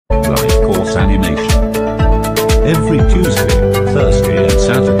ChristianAnimation. Every Tuesday, Thursday and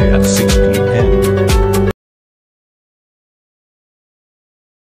Saturday at 6 p.m.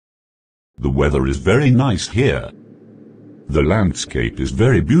 The weather is very nice here. The landscape is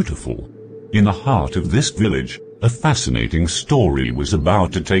very beautiful. In the heart of this village, a fascinating story was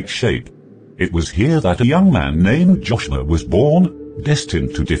about to take shape. It was here that a young man named Joshua was born,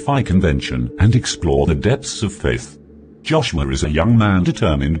 destined to defy convention and explore the depths of faith. Joshua is a young man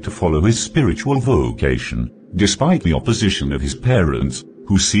determined to follow his spiritual vocation, despite the opposition of his parents,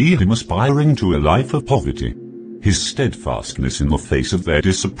 who see him aspiring to a life of poverty. His steadfastness in the face of their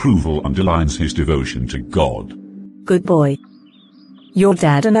disapproval underlines his devotion to God. Good boy. Your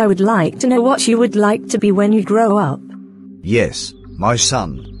dad and I would like to know what you would like to be when you grow up. Yes, my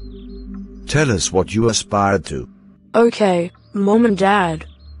son. Tell us what you aspire to. Okay, Mom and Dad.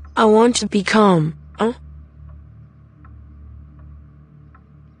 I want to become,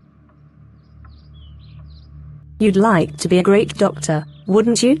 You'd like to be a great doctor,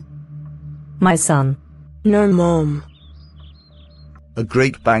 wouldn't you? My son. No, Mom. A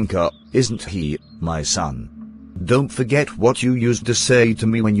great banker, isn't he, my son? Don't forget what you used to say to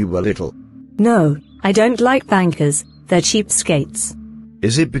me when you were little. No, I don't like bankers, they're cheapskates.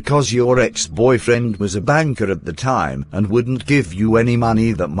 Is it because your ex-boyfriend was a banker at the time and wouldn't give you any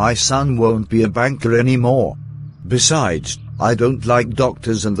money that my son won't be a banker anymore? Besides, I don't like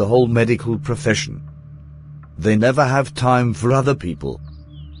doctors and the whole medical profession. They never have time for other people.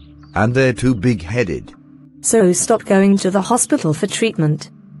 And they're too big-headed. So stop going to the hospital for treatment.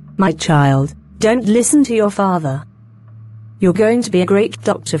 My child, don't listen to your father. You're going to be a great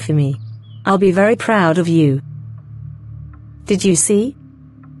doctor for me. I'll be very proud of you. Did you see?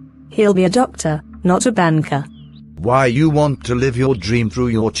 He'll be a doctor, not a banker. Why you want to live your dream through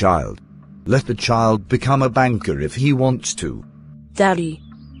your child? Let the child become a banker if he wants to. Daddy.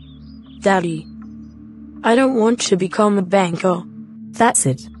 I don't want to become a banker. That's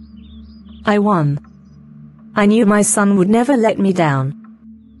it. I won. I knew my son would never let me down.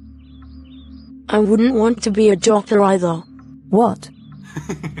 I wouldn't want to be a doctor either. What?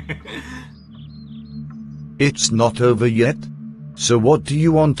 It's not over yet. So what do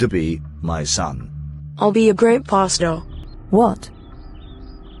you want to be, my son? I'll be a great pastor. What?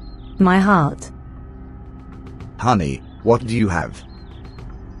 My heart. Honey, what do you have?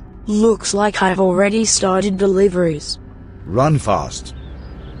 Looks like I've already started deliveries. Run fast.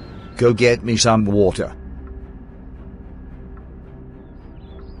 Go get me some water.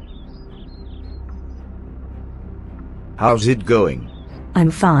 How's it going? I'm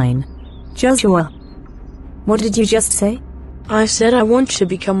fine. Joshua. What did you just say? I said I want to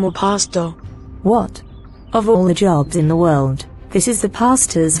become a pastor. What? Of all the jobs in the world, this is the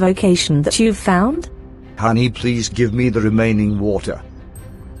pastor's vocation that you've found? Honey, please give me the remaining water.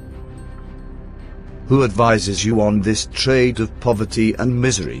 Who advises you on this trade of poverty and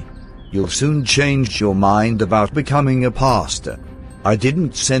misery? You'll soon change your mind about becoming a pastor. I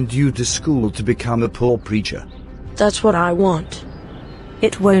didn't send you to school to become a poor preacher. That's what I want.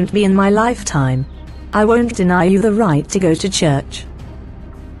 It won't be in my lifetime. I won't deny you the right to go to church.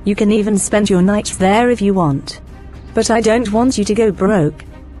 You can even spend your nights there if you want. But I don't want you to go broke.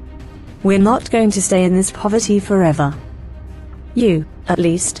 We're not going to stay in this poverty forever. You, at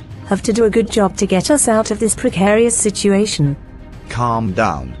least, have to do a good job to get us out of this precarious situation. Calm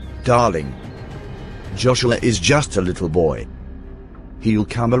down, darling. Joshua is just a little boy. He'll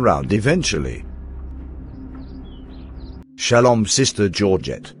come around eventually. Shalom, Sister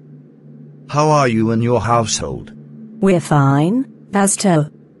Georgette. How are you and your household? We're fine, Pastor.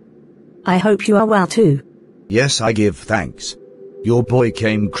 I hope you are well too. Yes, I give thanks. Your boy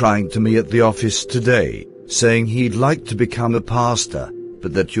came crying to me at the office today, saying he'd like to become a pastor,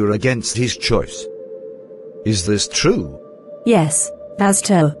 but that you're against his choice. Is this true? Yes,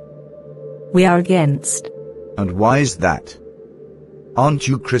 Pastor. We are against. And why is that? Aren't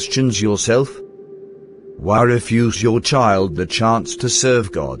you Christians yourself? Why refuse your child the chance to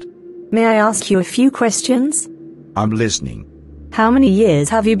serve God? May I ask you a few questions? I'm listening. How many years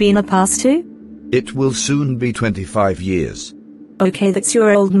have you been a pastor? It will soon be 25 years. Okay, that's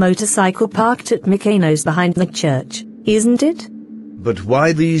your old motorcycle parked at Mikano's behind the church, isn't it? But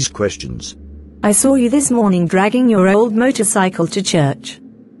why these questions? I saw you this morning dragging your old motorcycle to church.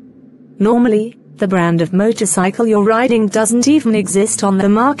 Normally, the brand of motorcycle you're riding doesn't even exist on the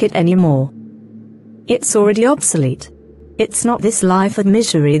market anymore. It's already obsolete. It's not this life of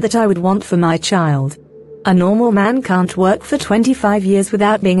misery that I would want for my child. A normal man can't work for 25 years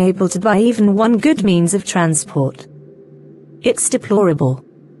without being able to buy even one good means of transport. It's deplorable.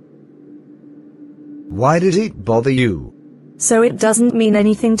 Why did it bother you? So it doesn't mean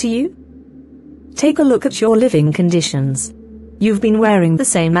anything to you? Take a look at your living conditions. You've been wearing the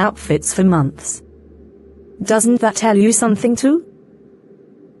same outfits for months. Doesn't that tell you something too?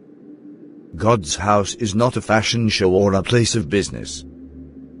 God's house is not a fashion show or a place of business.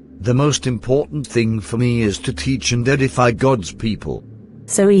 The most important thing for me is to teach and edify God's people.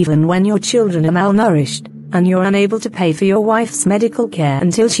 So even when your children are malnourished, and you're unable to pay for your wife's medical care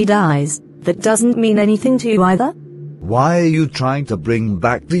until she dies, that doesn't mean anything to you either? Why are you trying to bring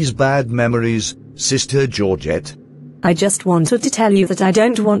back these bad memories, Sister Georgette? I just wanted to tell you that I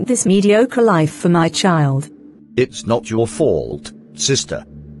don't want this mediocre life for my child. It's not your fault, sister.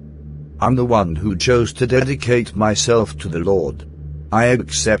 I'm the one who chose to dedicate myself to the Lord. I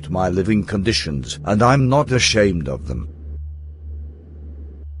accept my living conditions and I'm not ashamed of them.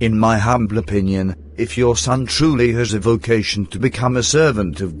 In my humble opinion, if your son truly has a vocation to become a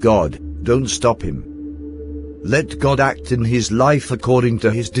servant of God, don't stop him. Let God act in his life according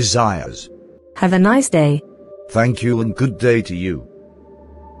to his desires. Have a nice day. Thank you and good day to you.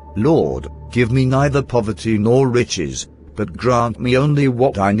 Lord, give me neither poverty nor riches, but grant me only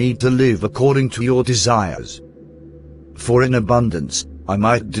what I need to live according to your desires. For in abundance, I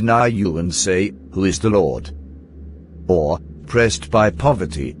might deny you and say, who is the Lord? Or, pressed by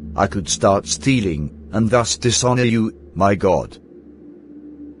poverty, I could start stealing, and thus dishonor you, my God.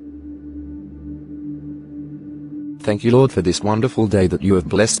 Thank you, Lord, for this wonderful day that you have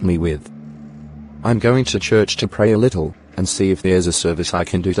blessed me with. I'm going to church to pray a little, and see if there's a service I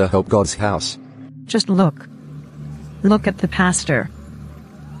can do to help God's house. Just look. Look at the pastor.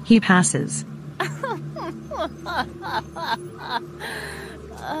 He passes.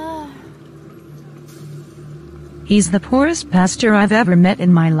 He's the poorest pastor I've ever met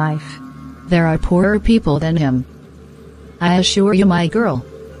in my life. There are poorer people than him. I assure you, my girl.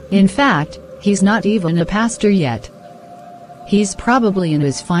 In fact, he's not even a pastor yet. He's probably in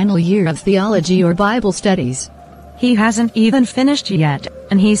his final year of theology or Bible studies. He hasn't even finished yet,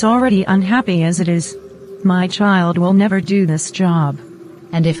 and he's already unhappy as it is. My child will never do this job.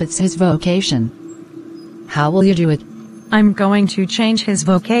 And if it's his vocation, how will you do it? I'm going to change his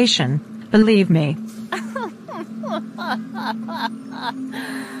vocation, believe me.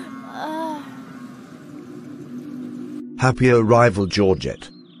 Happy arrival, Georgette.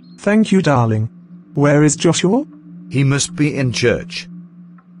 Thank you, darling. Where is Joshua? He must be in church.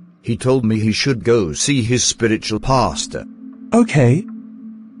 He told me he should go see his spiritual pastor. Okay.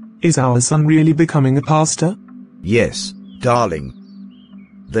 Is our son really becoming a pastor? Yes, darling.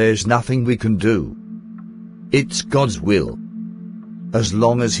 There's nothing we can do. It's God's will. As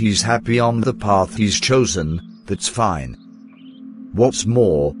long as he's happy on the path he's chosen, that's fine. What's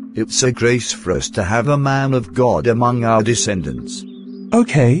more, it's a grace for us to have a man of God among our descendants.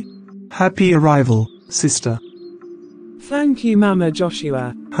 Okay. Happy arrival, sister. Thank you, Mama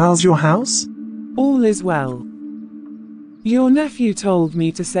Joshua. How's your house? All is well. Your nephew told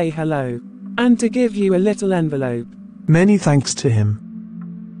me to say hello, and to give you a little envelope. Many thanks to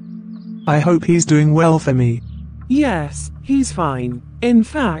him. I hope he's doing well for me. Yes, he's fine. In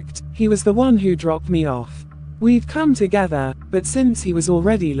fact, he was the one who dropped me off. We'd come together, but since he was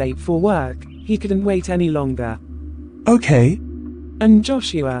already late for work, he couldn't wait any longer. Okay. And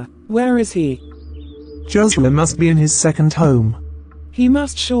Joshua, where is he? Joshua must be in his second home. He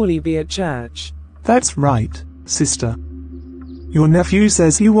must surely be at church. That's right, sister. Your nephew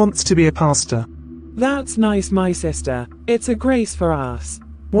says he wants to be a pastor. That's nice, my sister. It's a grace for us.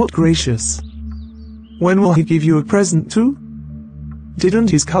 What gracious. When will he give you a present too? Didn't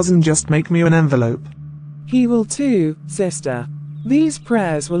his cousin just make me an envelope? He will too, sister. These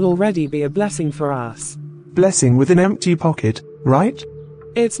prayers will already be a blessing for us. Blessing with an empty pocket, right?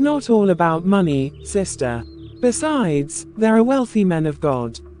 It's not all about money, sister. Besides, there are wealthy men of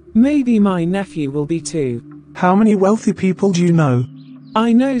God. Maybe my nephew will be too. How many wealthy people do you know?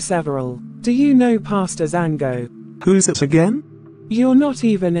 I know several. Do you know Pastor Zango? Who's it again? You're not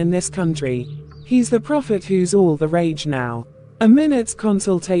even in this country. He's the prophet who's all the rage now. A minute's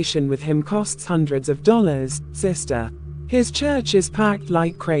consultation with him costs hundreds of dollars, sister. His church is packed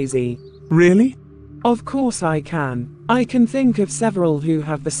like crazy. Really? Of course I can. I can think of several who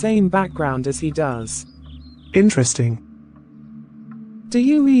have the same background as he does. Interesting. Do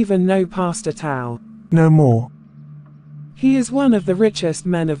you even know Pastor Tao? No more. He is one of the richest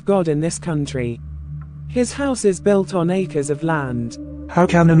men of God in this country. His house is built on acres of land. How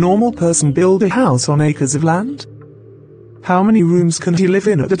can a normal person build a house on acres of land? How many rooms can he live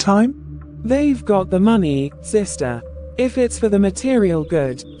in at a time? They've got the money, sister. If it's for the material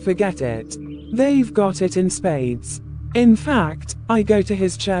good, forget it. They've got it in spades. In fact, I go to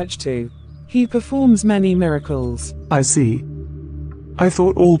his church too. He performs many miracles. I see. I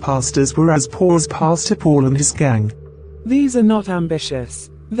thought all pastors were as poor as Pastor Paul and his gang. These are not ambitious.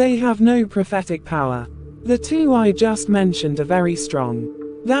 They have no prophetic power. The two I just mentioned are very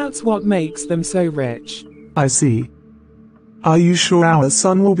strong. That's what makes them so rich. I see. Are you sure our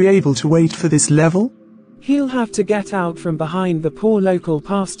son will be able to wait for this level? He'll have to get out from behind the poor local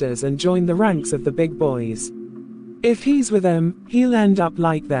pastors and join the ranks of the big boys. If he's with them, he'll end up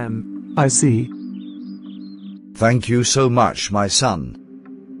like them. I see. Thank you so much, my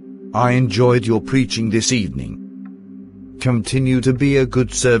son. I enjoyed your preaching this evening. Continue to be a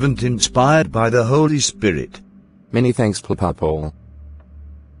good servant inspired by the Holy Spirit. Many thanks, Papa Paul.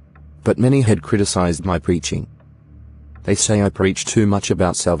 But many had criticized my preaching. They say I preach too much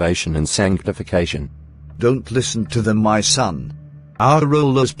about salvation and sanctification. Don't listen to them, my son. Our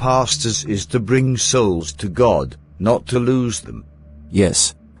role as pastors is to bring souls to God, not to lose them.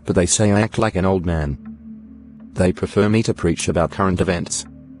 Yes, but they say I act like an old man. They prefer me to preach about current events,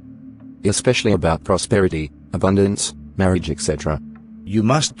 especially about prosperity, abundance, marriage, etc. You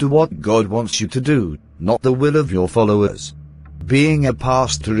must do what God wants you to do, not the will of your followers. Being a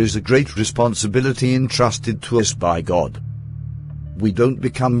pastor is a great responsibility entrusted to us by God. We don't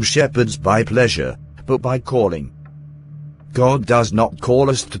become shepherds by pleasure, but by calling. God does not call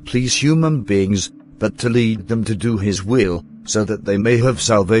us to please human beings, but to lead them to do His will, so that they may have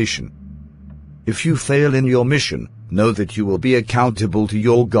salvation. If you fail in your mission, know that you will be accountable to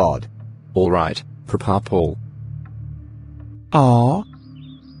your God. All right, Papa Paul. Ah?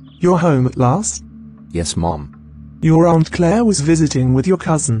 You're home at last? Yes, Mom. Your Aunt Claire was visiting with your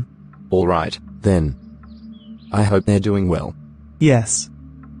cousin. All right, then. I hope they're doing well. Yes.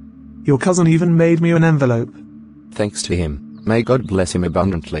 Your cousin even made me an envelope. Thanks to him. May God bless him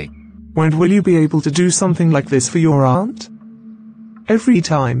abundantly. When will you be able to do something like this for your aunt? Every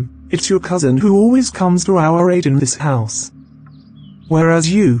time, it's your cousin who always comes to our aid in this house.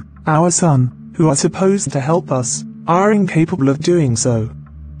 Whereas you, our son, who are supposed to help us, are incapable of doing so.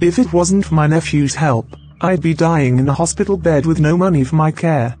 If it wasn't for my nephew's help, I'd be dying in a hospital bed with no money for my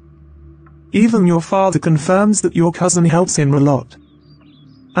care. Even your father confirms that your cousin helps him a lot.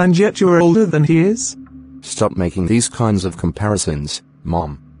 And yet you're older than he is? Stop making these kinds of comparisons,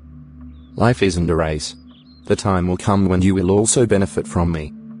 Mom. Life isn't a race. The time will come when you will also benefit from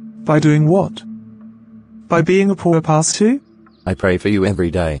me. By doing what? By being a poor pastor? I pray for you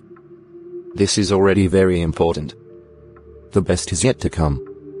every day. This is already very important. The best is yet to come.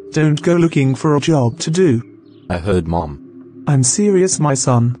 Don't go looking for a job to do. I heard, Mom. I'm serious, my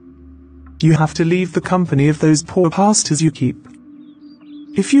son. You have to leave the company of those poor pastors you keep.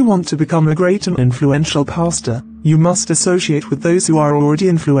 If you want to become a great and influential pastor, you must associate with those who are already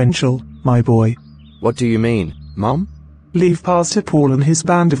influential, my boy. What do you mean, Mom? Leave Pastor Paul and his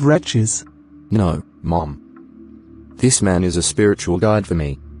band of wretches. No, Mom. This man is a spiritual guide for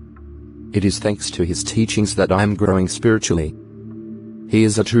me. It is thanks to his teachings that I am growing spiritually. He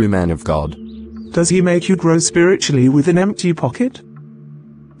is a true man of God. Does he make you grow spiritually with an empty pocket?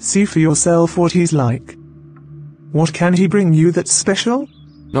 See for yourself what he's like. What can he bring you that's special?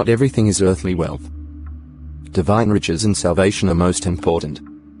 Not everything is earthly wealth. Divine riches and salvation are most important.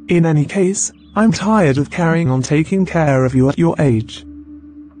 In any case, I'm tired of carrying on taking care of you at your age.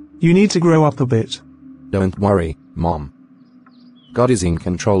 You need to grow up a bit. Don't worry, Mom. God is in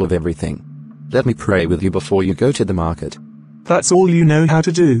control of everything. Let me pray with you before you go to the market. That's all you know how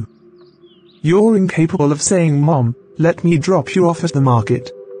to do. You're incapable of saying, Mom, let me drop you off at the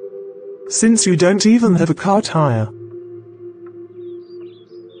market. Since you don't even have a car tire.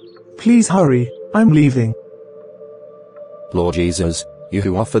 Please hurry, I'm leaving. Lord Jesus, you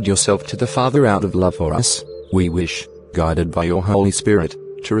who offered yourself to the Father out of love for us, we wish, guided by your Holy Spirit,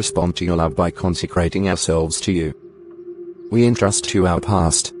 to respond to your love by consecrating ourselves to you. We entrust to you our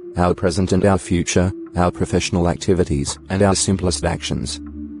past, our present and our future, our professional activities and our simplest actions.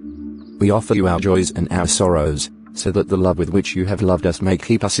 We offer you our joys and our sorrows, so that the love with which you have loved us may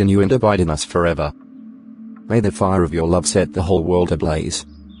keep us in you and abide in us forever. May the fire of your love set the whole world ablaze.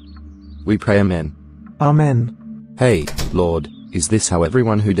 We pray, Amen. Amen. Hey, Lord, is this how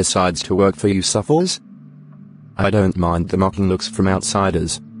everyone who decides to work for you suffers? I don't mind the mocking looks from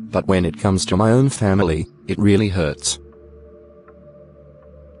outsiders, but when it comes to my own family, it really hurts.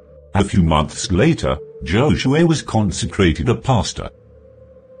 A few months later, Joshua was consecrated a pastor.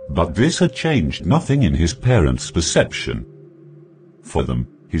 But this had changed nothing in his parents' perception. For them,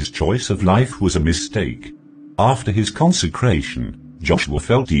 his choice of life was a mistake. After his consecration, Joshua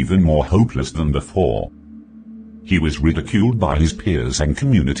felt even more hopeless than before. He was ridiculed by his peers and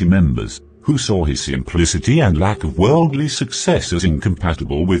community members, who saw his simplicity and lack of worldly success as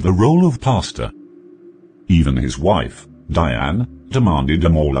incompatible with the role of pastor. Even his wife, Diane demanded a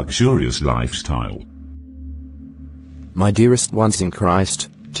more luxurious lifestyle. My dearest ones in Christ,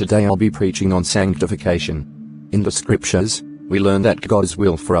 today I'll be preaching on sanctification. In the scriptures, we learn that God's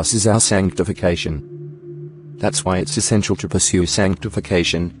will for us is our sanctification. That's why it's essential to pursue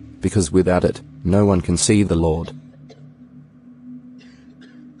sanctification, because without it, no one can see the Lord.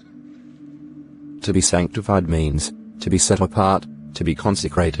 To be sanctified means to be set apart, to be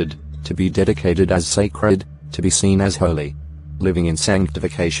consecrated, to be dedicated as sacred, to be seen as holy. Living in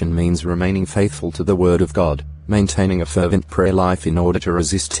sanctification means remaining faithful to the Word of God, maintaining a fervent prayer life in order to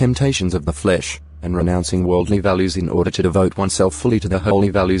resist temptations of the flesh, and renouncing worldly values in order to devote oneself fully to the holy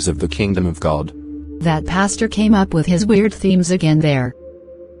values of the kingdom of God. That pastor came up with his weird themes again there.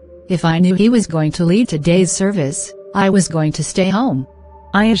 If I knew he was going to lead today's service, I was going to stay home.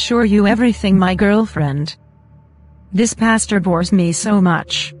 I assure you everything, my girlfriend. This pastor bores me so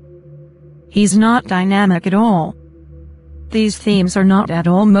much. He's not dynamic at all. These themes are not at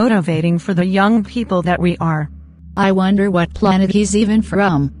all motivating for the young people that we are. I wonder what planet he's even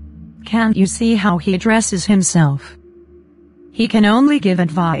from. Can't you see how he addresses himself? He can only give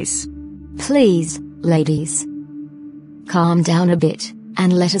advice. Please, ladies, calm down a bit,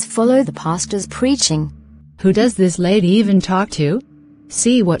 and let us follow the pastor's preaching. Who does this lady even talk to?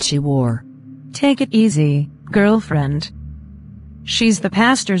 See what she wore. Take it easy, girlfriend. She's the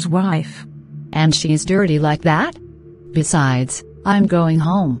pastor's wife. And she's dirty like that? Besides, I'm going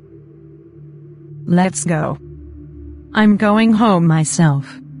home. Let's go. I'm going home myself.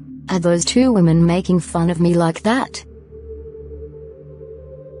 Are those two women making fun of me like that?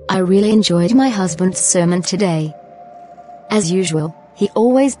 I really enjoyed my husband's sermon today. As usual, he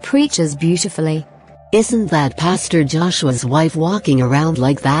always preaches beautifully. Isn't that Pastor Joshua's wife walking around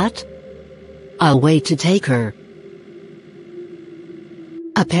like that? I'll wait to take her.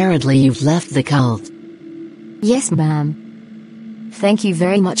 Apparently you've left the cult. Yes, ma'am. Thank you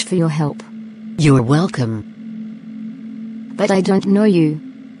very much for your help. You're welcome. But I don't know you.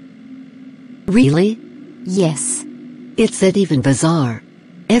 Really? Yes. It's that even bizarre.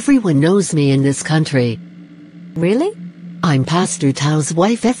 Everyone knows me in this country. Really? I'm Pastor Tao's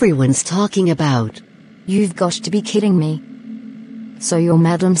wife everyone's talking about. You've got to be kidding me. So you're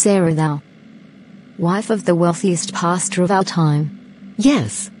Madam Sarah Thou, wife of the wealthiest pastor of our time?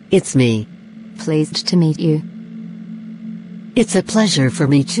 Yes, it's me. Pleased to meet you. It's a pleasure for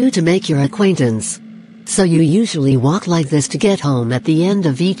me too to make your acquaintance. So you usually walk like this to get home at the end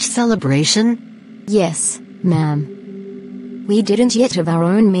of each celebration? Yes, ma'am. We didn't yet have our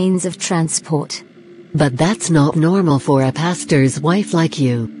own means of transport. But that's not normal for a pastor's wife like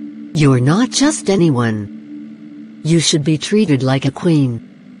you. You're not just anyone. You should be treated like a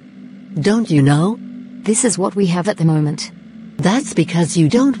queen. Don't you know? This is what we have at the moment. That's because you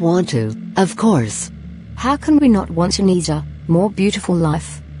don't want to, of course. How can we not want an easier, more beautiful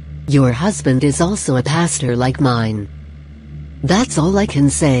life? Your husband is also a pastor like mine. That's all I can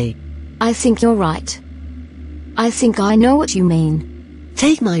say. I think you're right. I think I know what you mean.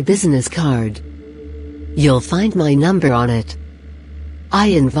 Take my business card. You'll find my number on it. I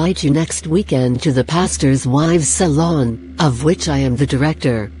invite you next weekend to the pastor's wives' salon, of which I am the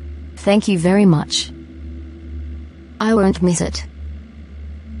director. Thank you very much. I won't miss it.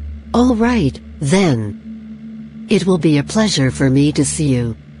 All right, then. It will be a pleasure for me to see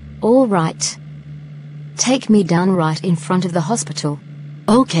you. All right. Take me down right in front of the hospital.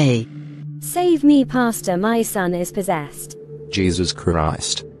 Okay. Save me, Pastor, my son is possessed. Jesus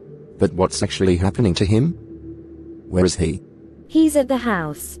Christ. But what's actually happening to him? Where is he? He's at the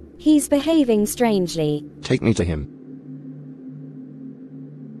house. He's behaving strangely. Take me to him.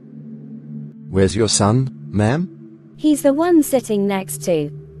 Where's your son, ma'am? He's the one sitting next to.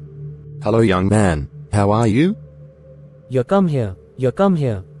 Hello, young man. How are you? You come here. You come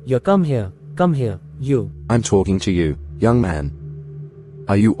here. You come here. Come here, you. I'm talking to you, young man.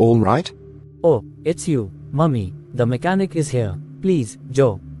 Are you all right? Oh, it's you, Mummy. The mechanic is here. Please,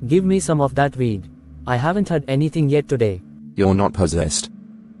 Joe, give me some of that weed. I haven't had anything yet today. You're not possessed.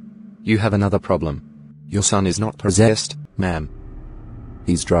 You have another problem. Your son is not possessed, ma'am.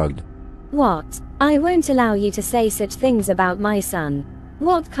 He's drugged. What? I won't allow you to say such things about my son.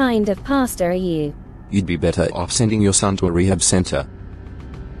 What kind of pastor are you? You'd be better off sending your son to a rehab center.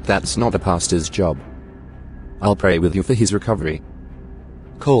 That's not a pastor's job. I'll pray with you for his recovery.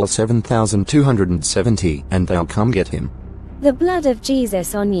 Call 7270 and they'll come get him. The blood of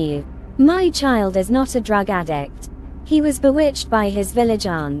Jesus on you. My child is not a drug addict. He was bewitched by his village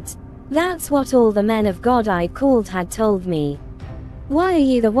aunt. That's what all the men of God I called had told me. Why are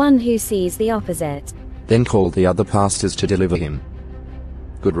you the one who sees the opposite? Then call the other pastors to deliver him.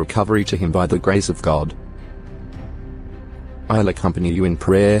 Good recovery to him by the grace of God. I'll accompany you in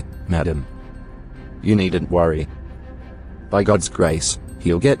prayer, madam. You needn't worry. By God's grace,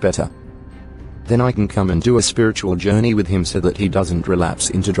 he'll get better. Then I can come and do a spiritual journey with him so that he doesn't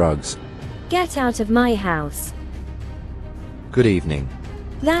relapse into drugs. Get out of my house. Good evening.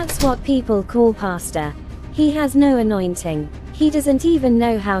 That's what people call pastor. He has no anointing. He doesn't even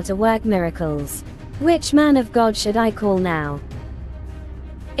know how to work miracles. Which man of God should I call now?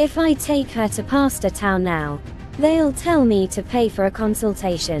 If I take her to Pastor Town now, they'll tell me to pay for a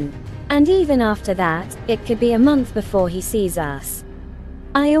consultation. And even after that, it could be a month before he sees us.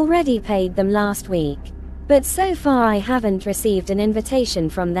 I already paid them last week, but so far I haven't received an invitation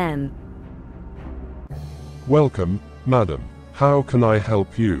from them. Welcome, madam. How can I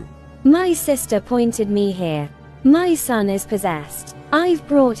help you? My sister pointed me here. My son is possessed. I've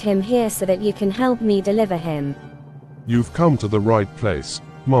brought him here so that you can help me deliver him. You've come to the right place,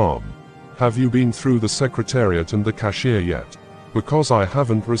 ma'am. Have you been through the secretariat and the cashier yet? Because I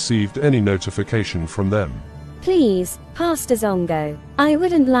haven't received any notification from them. Please, Pastor Zongo, I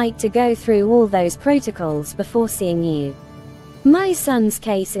wouldn't like to go through all those protocols before seeing you. My son's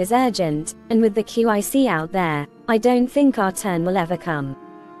case is urgent, and with the queue I see out there, I don't think our turn will ever come.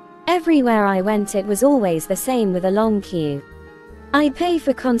 Everywhere I went it was always the same with a long queue. I pay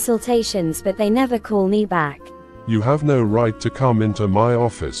for consultations but they never call me back. You have no right to come into my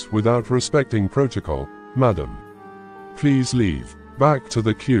office without respecting protocol, madam. Please leave. Back to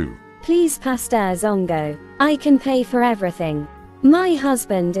the queue. Please, Pastor Zongo, I can pay for everything. My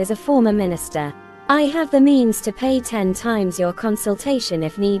husband is a former minister. I have the means to pay 10 times your consultation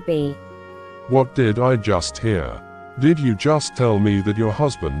if need be. What did I just hear? Did you just tell me that your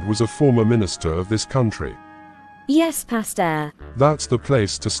husband was a former minister of this country? Yes, Pastor. That's the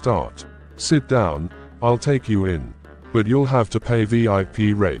place to start. Sit down, I'll take you in. But you'll have to pay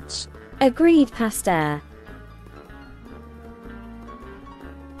VIP rates. Agreed, Pastor.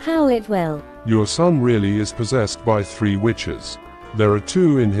 How it will. Your son really is possessed by 3 witches. There are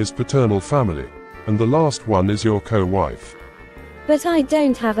 2 in his paternal family, and the last one is your co-wife. But I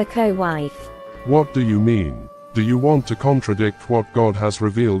don't have a co-wife. What do you mean? Do you want to contradict what God has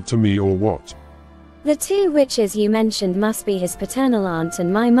revealed to me or what? The 2 witches you mentioned must be his paternal aunt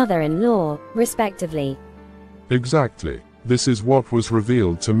and my mother-in-law, respectively. Exactly. This is what was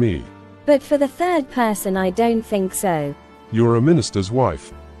revealed to me. But for the 3rd person I don't think so. You're a minister's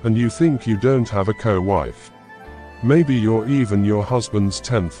wife, and you think you don't have a co-wife. Maybe you're even your husband's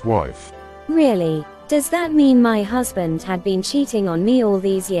 10th wife. Really? Does that mean my husband had been cheating on me all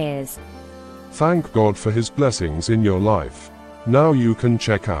these years? Thank God for his blessings in your life. Now you can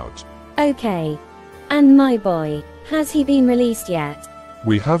check out. Okay. And my boy, has he been released yet?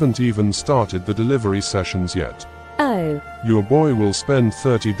 We haven't even started the delivery sessions yet. Oh. Your boy will spend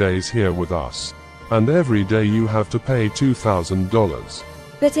 30 days here with us. And every day you have to pay $2,000.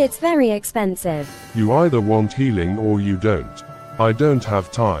 But it's very expensive. You either want healing or you don't. I don't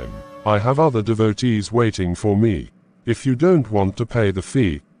have time. I have other devotees waiting for me. If you don't want to pay the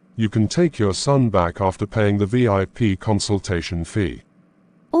fee, you can take your son back after paying the VIP consultation fee.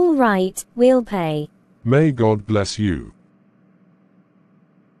 All right, we'll pay. May God bless you.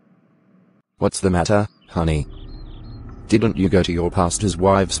 What's the matter, honey? Didn't you go to your pastor's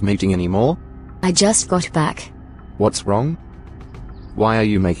wives meeting anymore? I just got back. What's wrong? Why are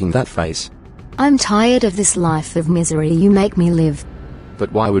you making that face? I'm tired of this life of misery you make me live.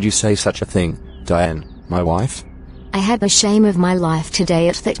 But why would you say such a thing, Diane, my wife? I had the shame of my life today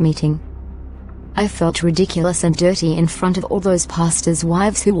at that meeting. I felt ridiculous and dirty in front of all those pastors'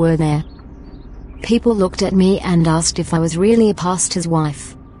 wives who were there. People looked at me and asked if I was really a pastor's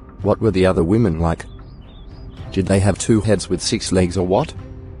wife. What were the other women like? Did they have 2 heads with 6 legs or what?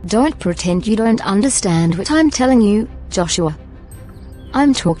 Don't pretend you don't understand what I'm telling you, Joshua.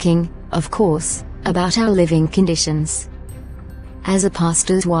 I'm talking, of course, about our living conditions. As a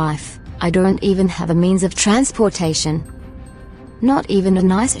pastor's wife, I don't even have a means of transportation. Not even a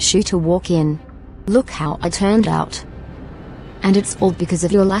nice shoe to walk in. Look how I turned out. And it's all because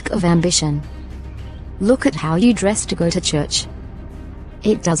of your lack of ambition. Look at how you dress to go to church.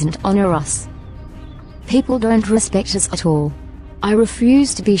 It doesn't honor us. People don't respect us at all. I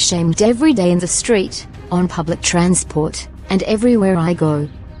refuse to be shamed every day in the street, on public transport, and everywhere I go.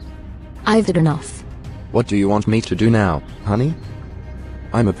 I've had enough. What do you want me to do now, honey?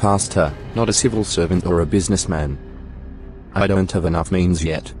 I'm a pastor, not a civil servant or a businessman. I don't have enough means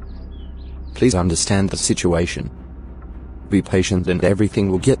yet. Please understand the situation. Be patient and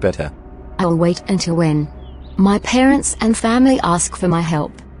everything will get better. I'll wait until when my parents and family ask for my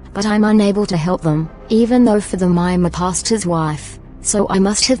help, but I'm unable to help them, even though for them I'm a pastor's wife, so I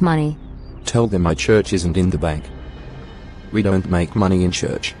must have money. Tell them my church isn't in the bank. We don't make money in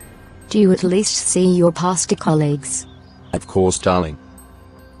church. Do you at least see your pastor colleagues? Of course, darling.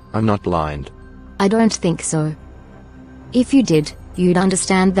 I'm not blind. I don't think so. If you did, you'd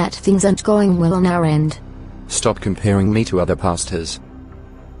understand that things aren't going well on our end. Stop comparing me to other pastors.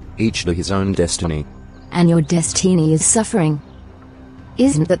 Each to his own destiny. And your destiny is suffering.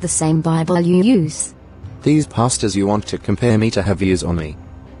 Isn't that the same Bible you use? These pastors you want to compare me to have views on me.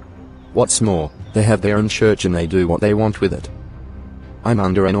 What's more, they have their own church and they do what they want with it. I'm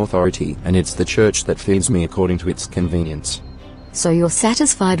under an authority and it's the church that feeds me according to its convenience. So you're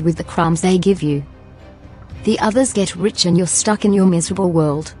satisfied with the crumbs they give you. The others get rich and you're stuck in your miserable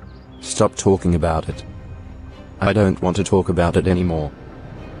world. Stop talking about it. I don't want to talk about it anymore.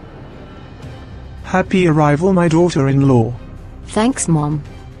 Happy arrival, my daughter-in-law. Thanks, Mom.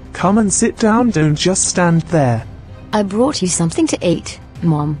 Come and sit down, don't just stand there. I brought you something to eat,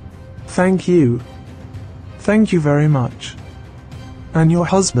 Mom. Thank you. Thank you very much. And your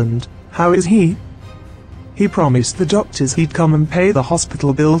husband, how is he? He promised the doctors he'd come and pay the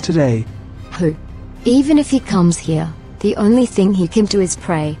hospital bill today. Who? Even if he comes here, the only thing he can do is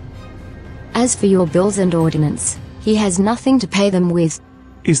pray. As for your bills and ordinance, he has nothing to pay them with.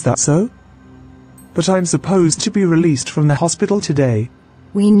 Is that so? But I'm supposed to be released from the hospital today.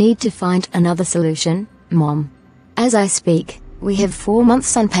 We need to find another solution, Mom. As I speak, we have 4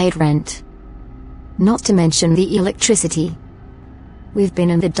 months unpaid rent. Not to mention the electricity. We've been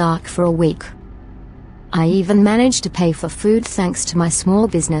in the dark for a week. I even managed to pay for food thanks to my small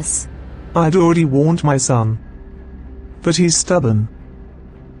business. I'd already warned my son. But he's stubborn.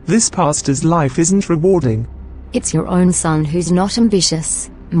 This pastor's life isn't rewarding. It's your own son who's not ambitious,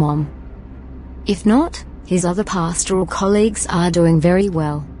 Mom. If not, his other pastoral colleagues are doing very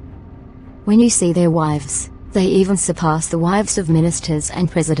well. When you see their wives, they even surpass the wives of ministers and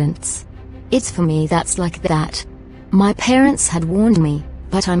presidents. It's for me that's like that. My parents had warned me,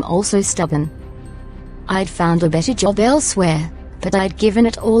 but I'm also stubborn. I'd found a better job elsewhere, but I'd given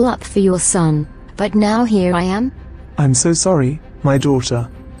it all up for your son, but now here I am. I'm so sorry, my daughter.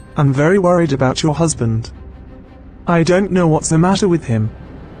 I'm very worried about your husband. I don't know what's the matter with him.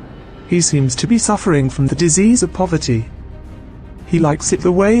 He seems to be suffering from the disease of poverty. He likes it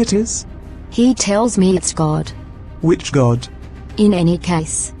the way it is. He tells me it's God. Which God? In any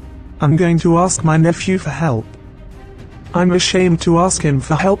case. I'm going to ask my nephew for help. I'm ashamed to ask him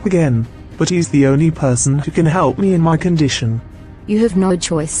for help again, but he's the only person who can help me in my condition. You have no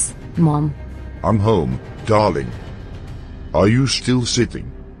choice, Mom. I'm home, darling. Are you still sitting?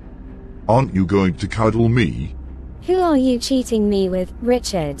 Aren't you going to cuddle me? Who are you cheating me with,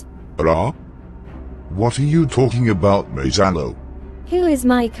 Richard? What are you talking about, Mazzallo? Who is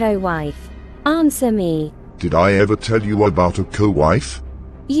my co-wife? Answer me. Did I ever tell you about a co-wife?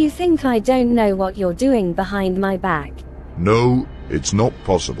 You think I don't know what you're doing behind my back? No, it's not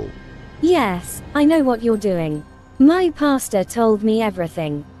possible. Yes, I know what you're doing. My pastor told me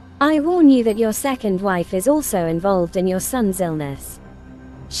everything. I warn you that your second wife is also involved in your son's illness.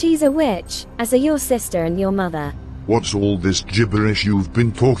 She's a witch, as are your sister and your mother. What's all this gibberish you've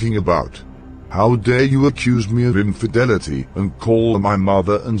been talking about? How dare you accuse me of infidelity and call my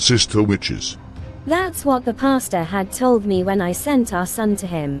mother and sister witches? That's what the pastor had told me when I sent our son to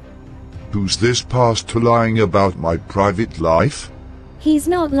him. Who's this pastor lying about my private life? He's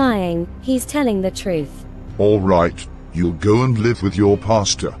not lying, he's telling the truth. All right, you'll go and live with your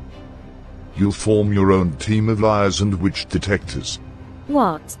pastor. You'll form your own team of liars and witch detectors.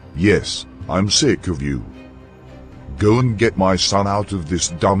 What? Yes, I'm sick of you. Go and get my son out of this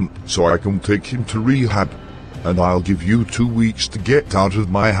dump so I can take him to rehab. And I'll give you 2 weeks to get out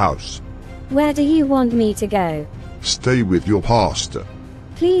of my house. Where do you want me to go? Stay with your pastor.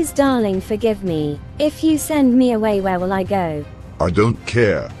 Please, darling, forgive me. If you send me away, where will I go? I don't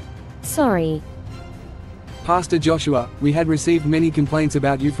care. Sorry. Pastor Joshua, we had received many complaints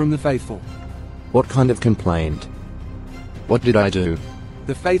about you from the faithful. What kind of complaint? What did I do?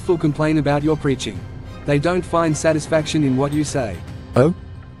 The faithful complain about your preaching. They don't find satisfaction in what you say. Oh?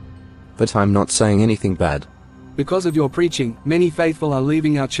 But I'm not saying anything bad. Because of your preaching, many faithful are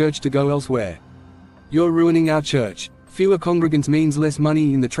leaving our church to go elsewhere. You're ruining our church. Fewer congregants means less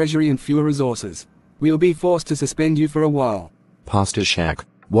money in the treasury and fewer resources. We'll be forced to suspend you for a while. Pastor Shaq,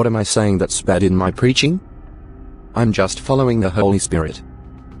 what am I saying that's bad in my preaching? I'm just following the Holy Spirit.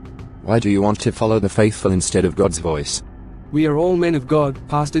 Why do you want to follow the faithful instead of God's voice? We are all men of God,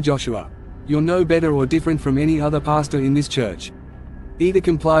 Pastor Joshua. You're no better or different from any other pastor in this church. Either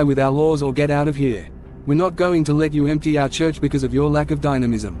comply with our laws or get out of here. We're not going to let you empty our church because of your lack of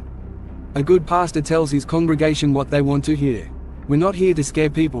dynamism. A good pastor tells his congregation what they want to hear. We're not here to scare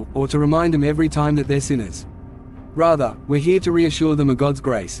people or to remind them every time that they're sinners. Rather, we're here to reassure them of God's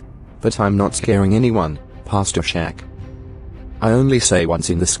grace. But I'm not scaring anyone, Pastor Shaq. I only say what's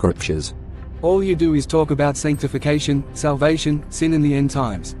in the scriptures. All you do is talk about sanctification, salvation, sin and the end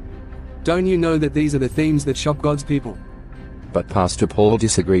times. Don't you know that these are the themes that shock God's people? But Pastor Paul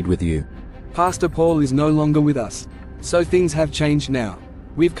disagreed with you. Pastor Paul is no longer with us. So things have changed now.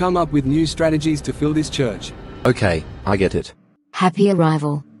 We've come up with new strategies to fill this church. Okay, I get it. Happy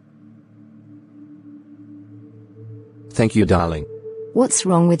arrival. Thank you, darling. What's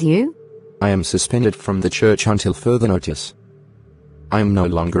wrong with you? I am suspended from the church until further notice. I am no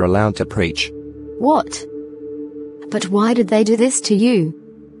longer allowed to preach. What? But why did they do this to you?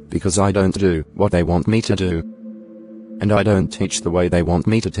 Because I don't do what they want me to do. And I don't teach the way they want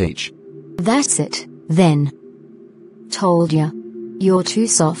me to teach. That's it, then. Told ya. You're too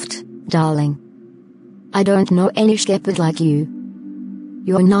soft, darling. I don't know any shepherd like you.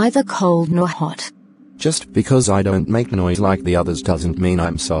 You're neither cold nor hot. Just because I don't make noise like the others doesn't mean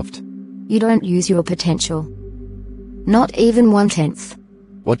I'm soft. You don't use your potential. Not even 1/10.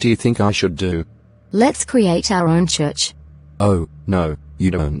 What do you think I should do? Let's create our own church. Oh, no,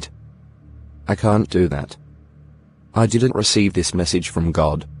 you don't. I can't do that. I didn't receive this message from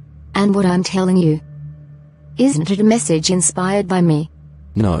God. And what I'm telling you, isn't it a message inspired by me?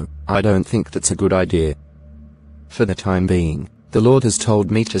 No, I don't think that's a good idea. For the time being, the Lord has told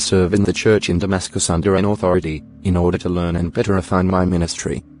me to serve in the church in Damascus under an authority, in order to learn and better refine my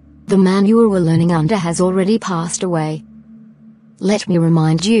ministry. The man you were learning under has already passed away. Let me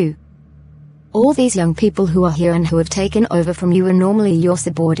remind you. All these young people who are here and who have taken over from you are normally your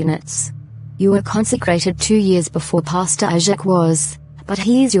subordinates. You were consecrated 2 years before Pastor Isaac was, but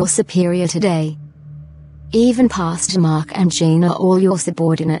he is your superior today. Even Pastor Mark and Jean are all your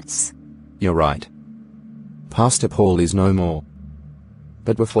subordinates. You're right. Pastor Paul is no more.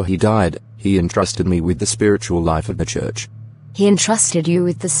 But before he died, he entrusted me with the spiritual life of the church. He entrusted you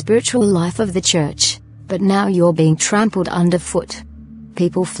with the spiritual life of the church, but now you're being trampled underfoot.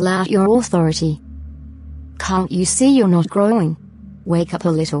 People flout your authority. Can't you see you're not growing? Wake up a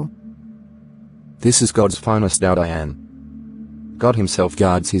little. This is God's finest hour, Diane. God himself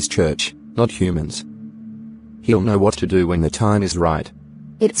guards his church, not humans. He'll know what to do when the time is right.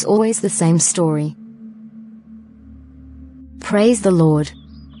 It's always the same story. Praise the Lord.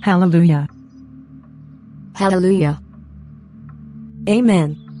 Hallelujah. Hallelujah.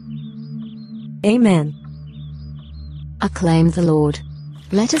 Amen. Amen. Acclaim the Lord.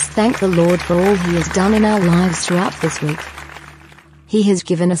 Let us thank the Lord for all he has done in our lives throughout this week. He has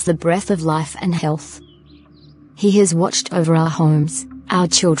given us the breath of life and health. He has watched over our homes, our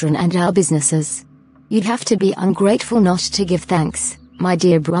children and our businesses. You'd have to be ungrateful not to give thanks, my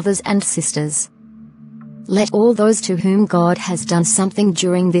dear brothers and sisters. Let all those to whom God has done something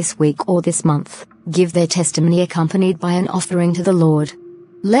during this week or this month, give their testimony accompanied by an offering to the Lord.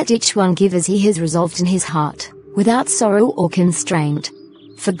 Let each one give as he has resolved in his heart, without sorrow or constraint.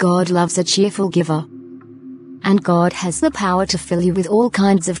 For God loves a cheerful giver. And God has the power to fill you with all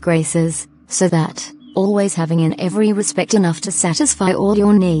kinds of graces, so that, always having in every respect enough to satisfy all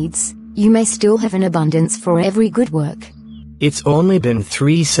your needs, you may still have an abundance for every good work. It's only been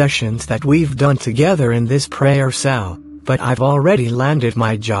 3 sessions that we've done together in this prayer cell, but I've already landed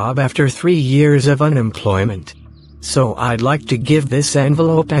my job after 3 years of unemployment. So I'd like to give this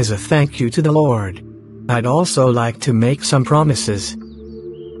envelope as a thank you to the Lord. I'd also like to make some promises.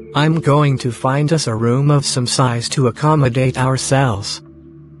 I'm going to find us a room of some size to accommodate ourselves.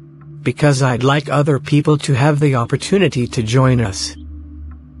 Because I'd like other people to have the opportunity to join us.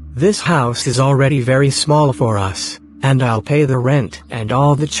 This house is already very small for us, and I'll pay the rent and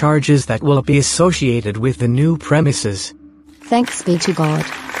all the charges that will be associated with the new premises. Thanks be to God.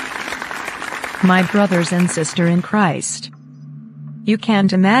 My brothers and sister in Christ, you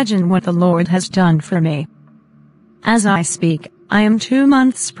can't imagine what the Lord has done for me. As I speak, I am 2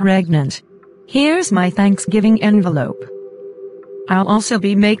 months pregnant. Here's my Thanksgiving envelope. I'll also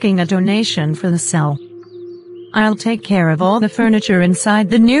be making a donation for the cell. I'll take care of all the furniture inside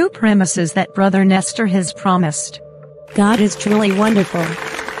the new premises that Brother Nestor has promised. God is truly wonderful.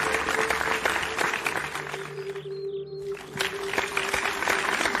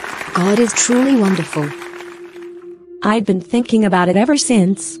 God is truly wonderful. I'd been thinking about it ever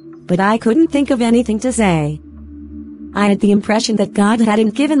since, but I couldn't think of anything to say. I had the impression that God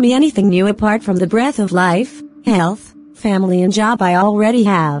hadn't given me anything new apart from the breath of life, health, family and job I already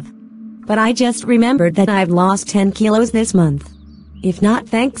have. But I just remembered that I've lost 10 kilos this month. If not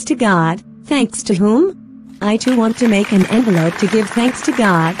thanks to God, thanks to whom? I too want to make an envelope to give thanks to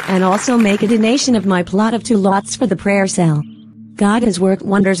God and also make a donation of my plot of 2 lots for the prayer cell. God has worked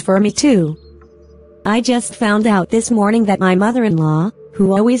wonders for me too. I just found out this morning that my mother-in-law,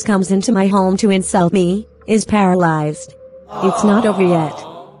 who always comes into my home to insult me, is paralyzed. It's not over yet.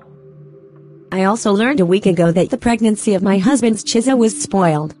 I also learned a week ago that the pregnancy of my husband's Chizza was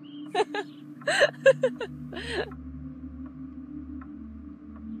spoiled.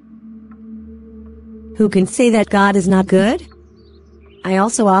 Who can say that God is not good? I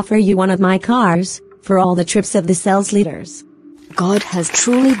also offer you one of my cars, for all the trips of the sales leaders. God has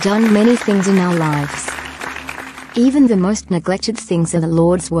truly done many things in our lives. Even the most neglected things are the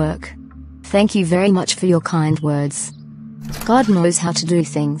Lord's work. Thank you very much for your kind words. God knows how to do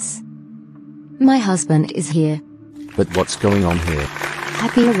things. My husband is here. But what's going on here?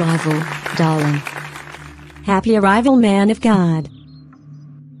 Happy arrival, darling. Happy arrival, man of God.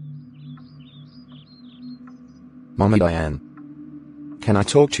 Mama Diane. Can I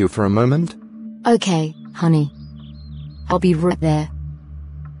talk to you for a moment? Okay, honey. I'll be right there.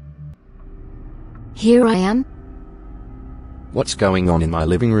 Here I am. What's going on in my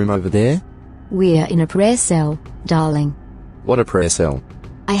living room over there? We're in a prayer cell, darling. What a prayer cell.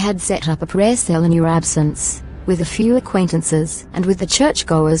 I had set up a prayer cell in your absence, with a few acquaintances and with the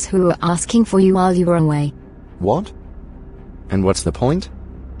churchgoers who were asking for you while you were away. What? And what's the point?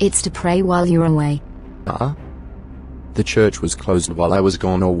 It's to pray while you're away. The church was closed while I was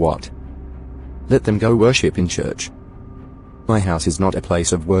gone or what? Let them go worship in church. My house is not a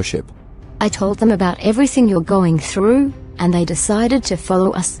place of worship. I told them about everything you're going through, and they decided to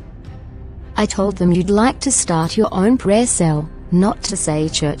follow us. I told them you'd like to start your own prayer cell, not to say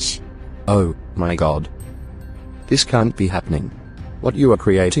church. Oh, my God. This can't be happening. What you are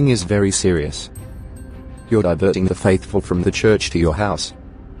creating is very serious. You're diverting the faithful from the church to your house.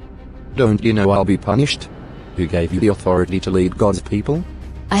 Don't you know I'll be punished? Who gave you the authority to lead God's people?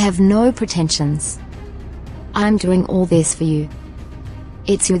 I have no pretensions. I'm doing all this for you.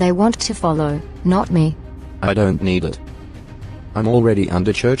 It's you they want to follow, not me. I don't need it. I'm already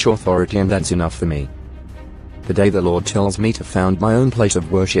under church authority and that's enough for me. The day the Lord tells me to found my own place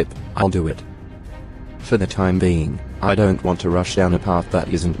of worship, I'll do it. For the time being, I don't want to rush down a path that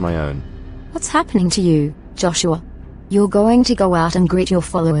isn't my own. What's happening to you, Joshua? You're going to go out and greet your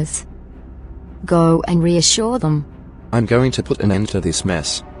followers. Go and reassure them. I'm going to put an end to this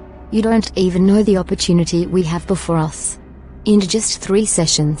mess. You don't even know the opportunity we have before us. In just 3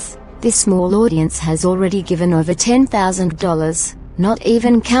 sessions, this small audience has already given over $10,000, not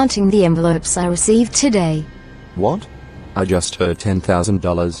even counting the envelopes I received today. What? I just heard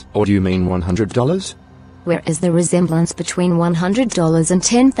 $10,000, or do you mean $100? Where is the resemblance between $100 and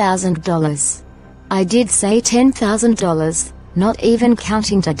 $10,000? I did say $10,000, not even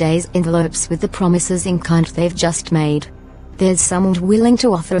counting today's envelopes with the promises in kind they've just made. There's someone willing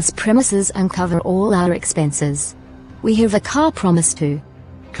to offer us premises and cover all our expenses. We have a car promise too.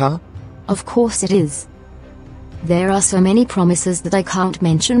 Car? Of course it is. There are so many promises that I can't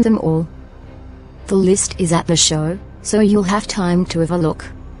mention them all. The list is at the show, so you'll have time to have a look.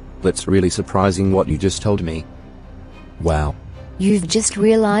 That's really surprising what you just told me. Wow. You've just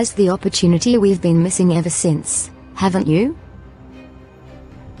realized the opportunity we've been missing ever since, haven't you?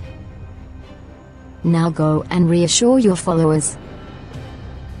 Now go and reassure your followers.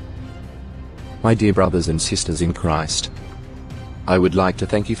 My dear brothers and sisters in Christ, I would like to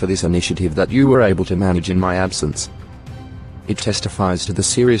thank you for this initiative that you were able to manage in my absence. It testifies to the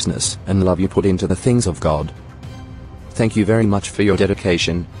seriousness and love you put into the things of God. Thank you very much for your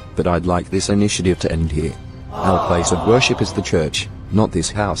dedication, but I'd like this initiative to end here. Our place of worship is the church, not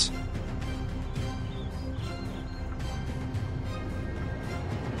this house.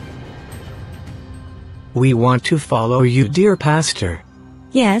 We want to follow you, dear Pastor.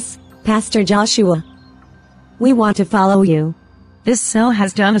 Yes, Pastor Joshua. We want to follow you. This cell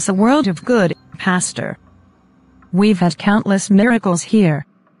has done us a world of good, Pastor. We've had countless miracles here.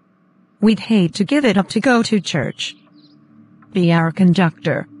 We'd hate to give it up to go to church. Be our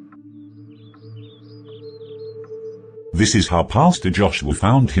conductor. This is how Pastor Joshua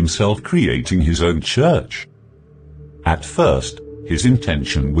found himself creating his own church. At first, his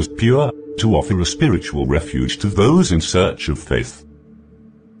intention was pure, to offer a spiritual refuge to those in search of faith.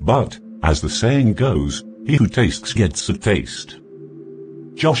 But, as the saying goes, he who tastes gets a taste.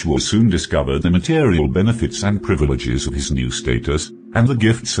 Joshua soon discovered the material benefits and privileges of his new status, and the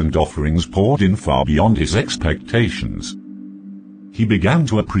gifts and offerings poured in far beyond his expectations. He began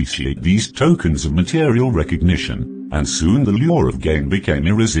to appreciate these tokens of material recognition, and soon the lure of gain became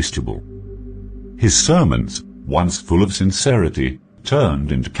irresistible. His sermons, once full of sincerity,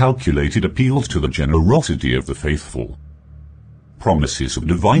 turned into calculated appeals to the generosity of the faithful. Promises of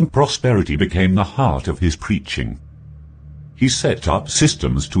divine prosperity became the heart of his preaching. He set up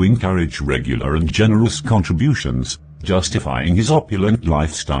systems to encourage regular and generous contributions, justifying his opulent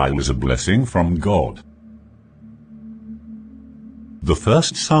lifestyle as a blessing from God. The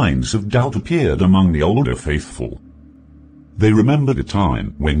first signs of doubt appeared among the older faithful. They remembered a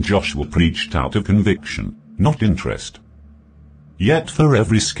time when Joshua preached out of conviction, not interest. Yet for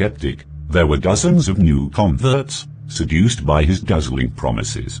every skeptic, there were dozens of new converts, seduced by his dazzling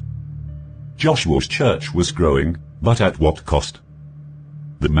promises. Joshua's church was growing, but at what cost?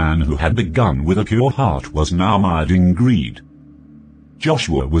 The man who had begun with a pure heart was now mired in greed.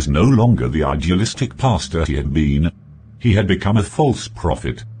 Joshua was no longer the idealistic pastor he had been. He had become a false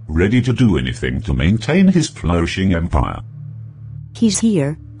prophet, ready to do anything to maintain his flourishing empire. He's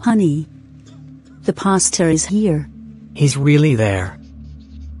here, honey. The pastor is here. He's really there.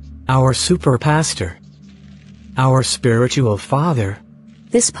 Our super pastor. Our spiritual father.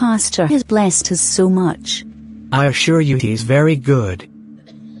 This pastor has blessed us so much. I assure you he's very good.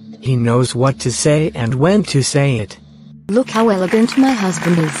 He knows what to say and when to say it. Look how elegant my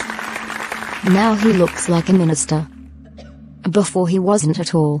husband is. Now he looks like a minister. Before he wasn't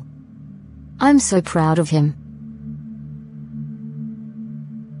at all. I'm so proud of him.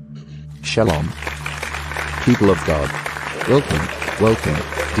 Shalom. People of God. Welcome,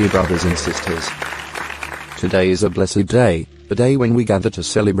 dear brothers and sisters. Today is a blessed day, a day when we gather to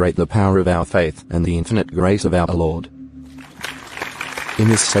celebrate the power of our faith and the infinite grace of our Lord. In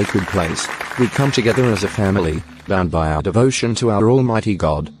this sacred place, we come together as a family, bound by our devotion to our Almighty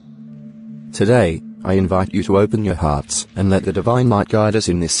God. Today, I invite you to open your hearts and let the divine light guide us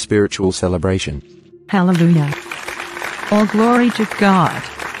in this spiritual celebration. Hallelujah. All glory to God.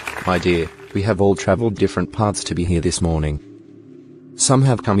 My dear, we have all traveled different paths to be here this morning. Some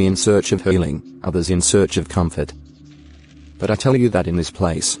have come in search of healing, others in search of comfort. But I tell you that in this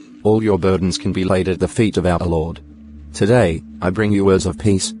place, all your burdens can be laid at the feet of our Lord. Today, I bring you words of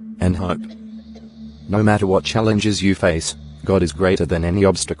peace and hope. No matter what challenges you face, God is greater than any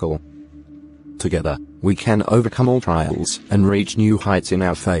obstacle. Together, we can overcome all trials and reach new heights in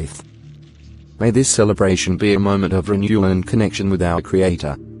our faith. May this celebration be a moment of renewal and connection with our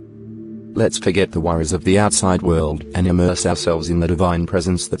Creator. Let's forget the worries of the outside world and immerse ourselves in the divine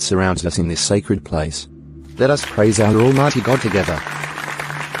presence that surrounds us in this sacred place. Let us praise our Almighty God together.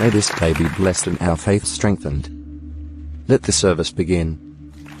 May this day be blessed and our faith strengthened. Let the service begin.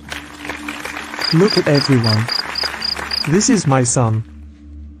 Look at everyone. This is my son.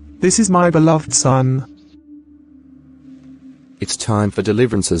 This is my beloved son. It's time for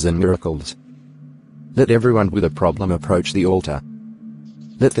deliverances and miracles. Let everyone with a problem approach the altar.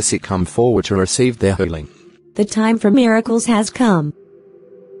 Let the sick come forward to receive their healing. The time for miracles has come.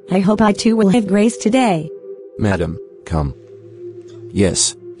 I hope I too will have grace today. Madam, come.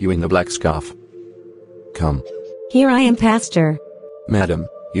 Yes, you in the black scarf. Come. Here I am, Pastor. Madam,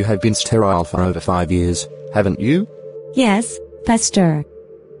 you have been sterile for over 5 years, haven't you? Yes, Pastor.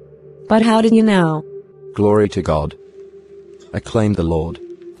 But how did you know? Glory to God. Acclaim the Lord.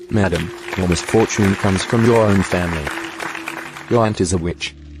 Madam, your misfortune comes from your own family. Your aunt is a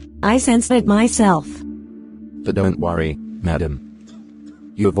witch. I sensed it myself. But don't worry, madam.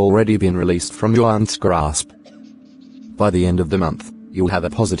 You have already been released from your aunt's grasp. By the end of the month, you'll have a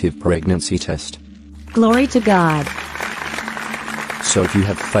positive pregnancy test. Glory to God. So if you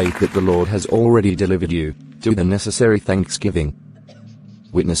have faith that the Lord has already delivered you, do the necessary thanksgiving.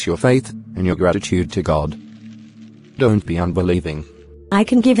 Witness your faith and your gratitude to God. Don't be unbelieving. I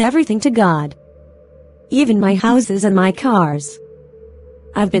can give everything to God. Even my houses and my cars.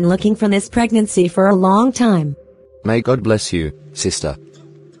 I've been looking for this pregnancy for a long time. May God bless you, sister.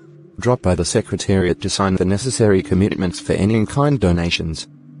 Drop by the Secretariat to sign the necessary commitments for any in-kind donations.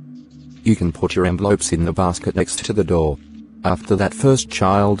 You can put your envelopes in the basket next to the door. After that first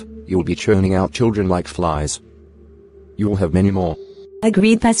child, you'll be churning out children like flies. You will have many more.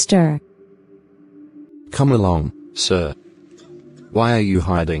 Agreed, Pastor. Come along, sir. Why are you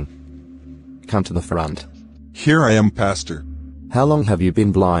hiding? Come to the front. Here I am, Pastor. How long have you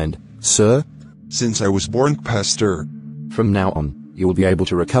been blind, sir? Since I was born, Pastor. From now on, you will be able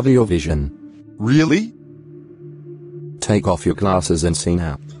to recover your vision. Really? Take off your glasses and see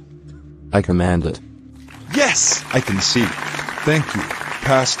now. I command it. Yes, I can see. Thank you,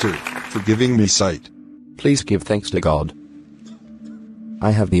 Pastor, for giving me sight. Please give thanks to God.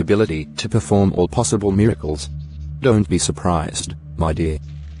 I have the ability to perform all possible miracles. Don't be surprised, my dear.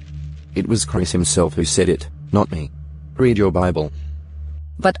 It was Christ himself who said it, not me. Read your Bible.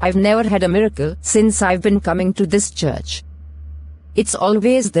 But I've never had a miracle since I've been coming to this church. It's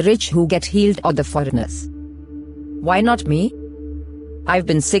always the rich who get healed or the foreigners. Why not me? I've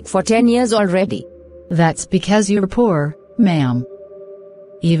been sick for 10 years already. That's because you're poor, Ma'am.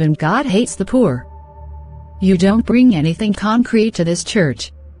 Even God hates the poor. You don't bring anything concrete to this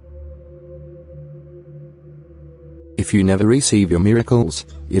church. If you never receive your miracles,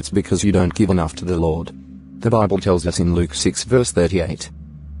 it's because you don't give enough to the Lord. The Bible tells us in Luke 6 verse 38.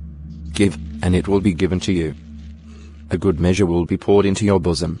 Give, and it will be given to you. A good measure will be poured into your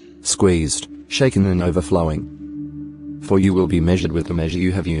bosom, squeezed, shaken and overflowing. For you will be measured with the measure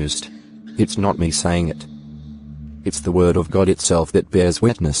you have used. It's not me saying it. It's the word of God itself that bears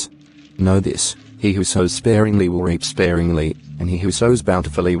witness. Know this, he who sows sparingly will reap sparingly, and he who sows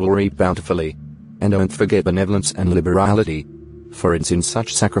bountifully will reap bountifully. And don't forget benevolence and liberality, for it's in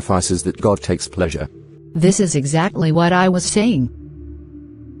such sacrifices that God takes pleasure. This is exactly what I was saying.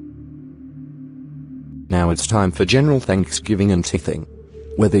 Now it's time for general thanksgiving and tithing.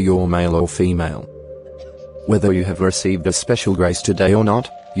 Whether you're male or female. Whether you have received a special grace today or not,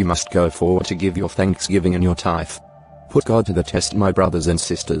 you must go forward to give your thanksgiving and your tithe. Put God to the test, my brothers and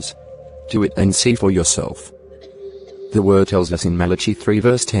sisters. Do it and see for yourself. The word tells us in Malachi 3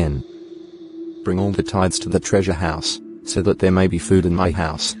 verse 10. Bring all the tithes to the treasure house, so that there may be food in my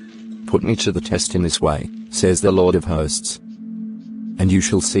house. Put me to the test in this way, says the Lord of hosts. And you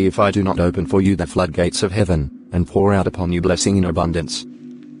shall see if I do not open for you the floodgates of heaven, and pour out upon you blessing in abundance.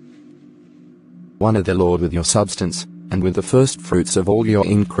 Honor the Lord with your substance, and with the first fruits of all your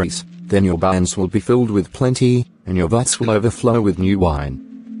increase, then your barns will be filled with plenty, and your vats will overflow with new wine.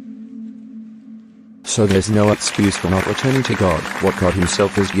 So there's no excuse for not returning to God what God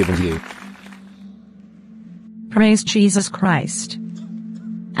Himself has given you. Praise Jesus Christ.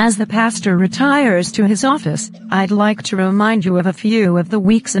 As the pastor retires to his office, I'd like to remind you of a few of the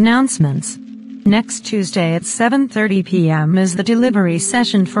week's announcements. Next Tuesday at 7:30 p.m. is the delivery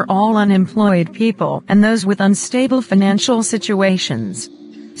session for all unemployed people and those with unstable financial situations.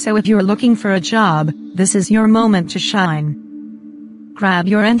 So if you're looking for a job, this is your moment to shine. Grab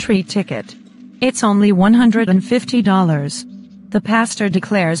your entry ticket. It's only $150. The pastor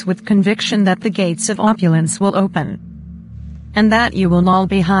declares with conviction that the gates of opulence will open, and that you will all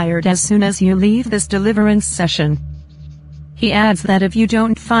be hired as soon as you leave this deliverance session. He adds that if you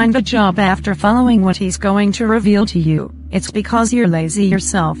don't find a job after following what he's going to reveal to you, it's because you're lazy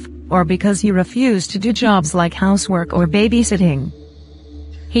yourself, or because you refuse to do jobs like housework or babysitting.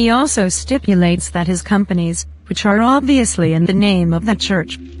 He also stipulates that his companies, which are obviously in the name of the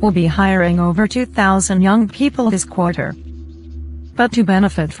church, will be hiring over 2,000 young people this quarter. But to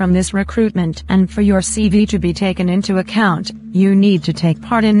benefit from this recruitment and for your CV to be taken into account, you need to take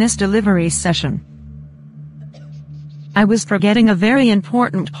part in this delivery session. I was forgetting a very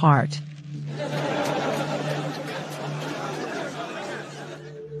important part.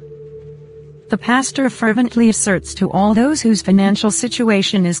 The pastor fervently asserts to all those whose financial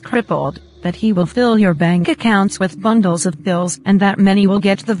situation is crippled, that he will fill your bank accounts with bundles of bills and that many will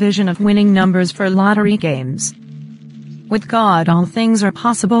get the vision of winning numbers for lottery games. With God all things are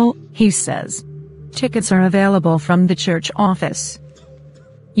possible, he says. Tickets are available from the church office.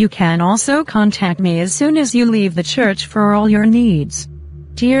 You can also contact me as soon as you leave the church for all your needs.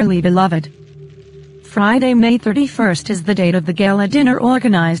 Dearly beloved, Friday, May 31st is the date of the gala dinner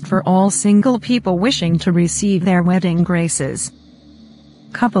organized for all single people wishing to receive their wedding graces.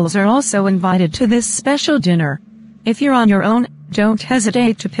 Couples are also invited to this special dinner. If you're on your own, don't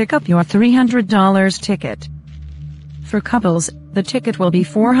hesitate to pick up your $300 ticket. For couples, the ticket will be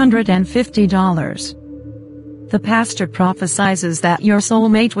 $450. The pastor prophesies that your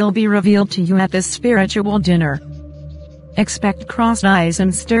soulmate will be revealed to you at this spiritual dinner. Expect crossed eyes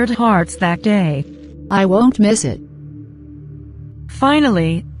and stirred hearts that day. I won't miss it.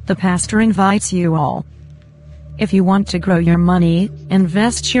 Finally, the pastor invites you all. If you want to grow your money,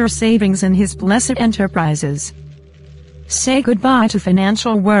 invest your savings in his blessed enterprises. Say goodbye to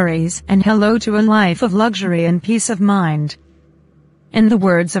financial worries and hello to a life of luxury and peace of mind. In the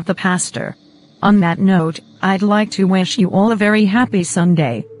words of the pastor. On that note, I'd like to wish you all a very happy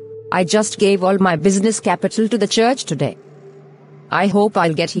Sunday. I just gave all my business capital to the church today. I hope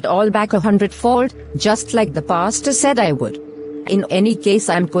I'll get it all back 100-fold, just like the pastor said I would. In any case,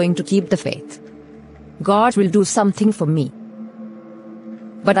 I'm going to keep the faith. God will do something for me.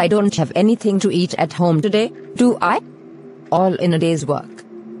 But I don't have anything to eat at home today, do I? All in a day's work.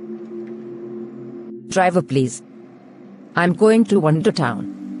 Driver, please. I'm going to wander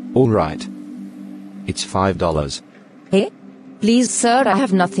town. All right. It's $5. Hey? Please, sir, I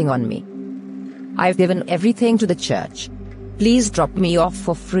have nothing on me. I've given everything to the church. Please drop me off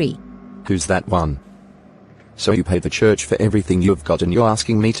for free. Who's that one? So you pay the church for everything you've got and you're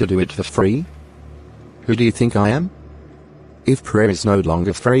asking me to do it for free? Who do you think I am? If prayer is no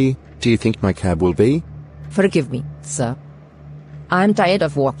longer free, do you think my cab will be? Forgive me. sir. I'm tired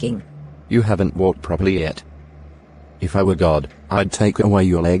of walking. You haven't walked properly yet. If I were God, I'd take away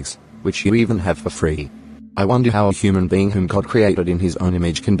your legs, which you even have for free. I wonder how a human being whom God created in his own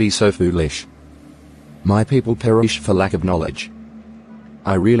image can be so foolish. My people perish for lack of knowledge.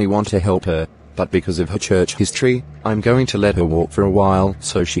 I really want to help her, but because of her church history, I'm going to let her walk for a while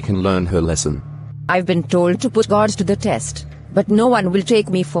so she can learn her lesson. I've been told to put God to the test, but no one will take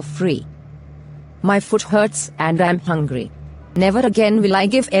me for free. My foot hurts and I'm hungry. Never again will I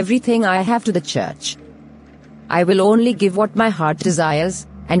give everything I have to the church. I will only give what my heart desires,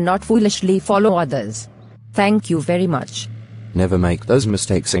 and not foolishly follow others. Thank you very much. Never make those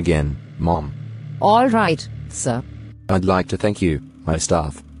mistakes again, Mom. All right, sir. I'd like to thank you, my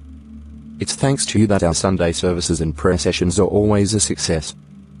staff. It's thanks to you that our Sunday services and prayer sessions are always a success.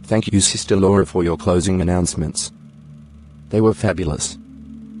 Thank you, Sister Laura, for your closing announcements. They were fabulous.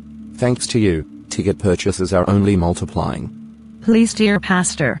 Thanks to you, ticket purchases are only multiplying. Please, dear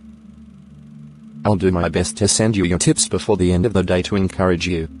Pastor. I'll do my best to send you your tips before the end of the day to encourage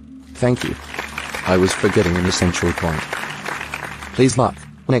you. Thank you. I was forgetting an essential point. Please luck,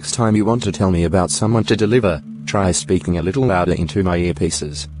 next time you want to tell me about someone to deliver, try speaking a little louder into my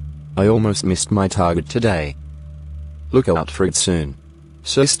earpieces. I almost missed my target today. Look out for it soon.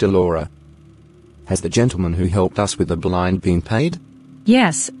 Sister Laura. Has the gentleman who helped us with the blind been paid?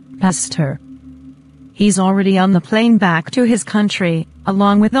 Yes, Pastor. He's already on the plane back to his country,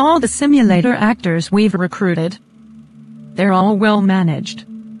 along with all the simulator actors we've recruited. They're all well managed.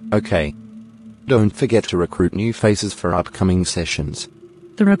 Okay. Don't forget to recruit new faces for upcoming sessions.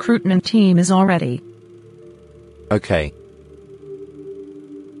 The recruitment team is all ready. Okay.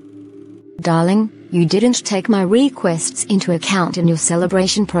 Darling, you didn't take my requests into account in your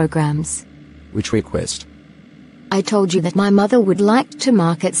celebration programs. Which request? I told you that my mother would like to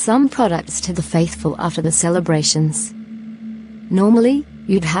market some products to the faithful after the celebrations. Normally,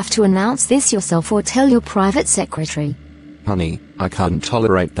 you'd have to announce this yourself or tell your private secretary. Honey, I can't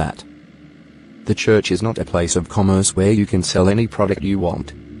tolerate that. The church is not a place of commerce where you can sell any product you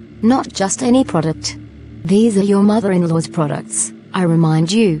want. Not just any product. These are your mother-in-law's products, I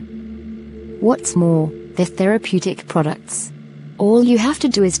remind you. What's more, they're therapeutic products. All you have to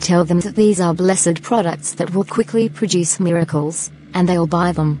do is tell them that these are blessed products that will quickly produce miracles, and they'll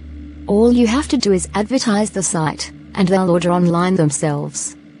buy them. All you have to do is advertise the site, and they'll order online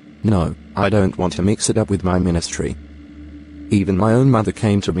themselves. No, I don't want to mix it up with my ministry. Even my own mother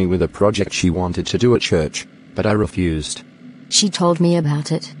came to me with a project she wanted to do at church, but I refused. She told me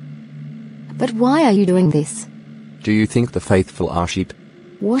about it. But why are you doing this? Do you think the faithful are sheep?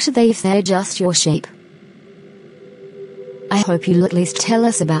 What are they if they're just your sheep? I hope you'll at least tell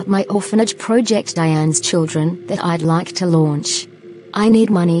us about my orphanage project, Diane's children, that I'd like to launch. I need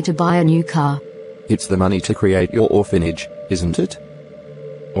money to buy a new car. It's the money to create your orphanage, isn't it?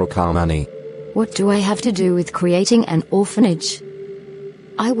 Or car money? What do I have to do with creating an orphanage?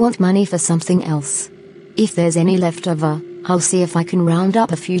 I want money for something else. If there's any left over, I'll see if I can round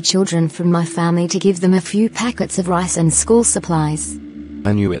up a few children from my family to give them a few packets of rice and school supplies.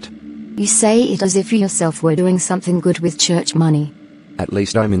 I knew it. You say it as if you yourself were doing something good with church money. At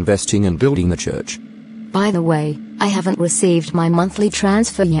least I'm investing in building the church. By the way, I haven't received my monthly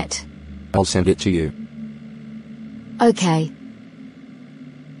transfer yet. I'll send it to you. Okay.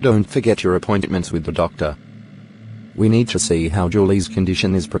 Don't forget your appointments with the doctor. We need to see how Julie's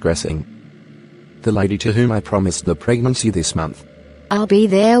condition is progressing. The lady to whom I promised the pregnancy this month. I'll be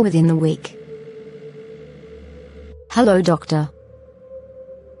there within the week. Hello, doctor.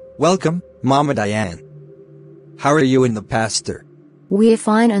 Welcome, Mama Diane. How are you and the pastor? We're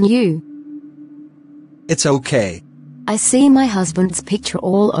fine, and you? It's okay. I see my husband's picture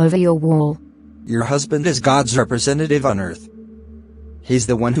all over your wall. Your husband is God's representative on earth. He's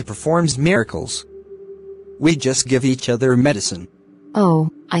the one who performs miracles. We just give each other medicine.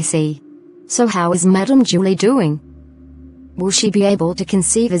 Oh, I see. So how is Madame Julie doing? Will she be able to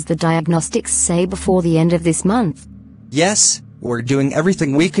conceive as the diagnostics say before the end of this month? Yes, we're doing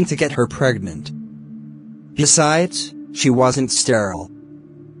everything we can to get her pregnant. Besides, she wasn't sterile.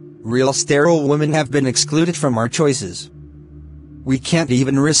 Real sterile women have been excluded from our choices. We can't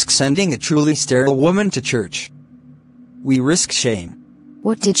even risk sending a truly sterile woman to church. We risk shame.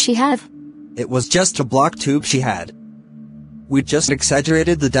 What did she have? It was just a block tube she had. We just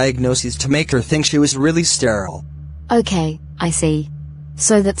exaggerated the diagnosis to make her think she was really sterile. Okay, I see.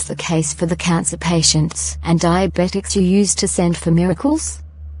 So that's the case for the cancer patients and diabetics you used to send for miracles?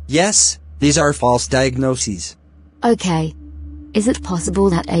 Yes, these are false diagnoses. Okay. Is it possible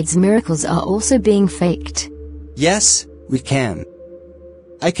that AIDS miracles are also being faked? Yes, we can.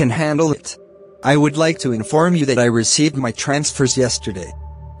 I can handle it. I would like to inform you that I received my transfers yesterday.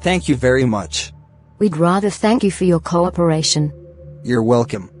 Thank you very much. We'd rather thank you for your cooperation. You're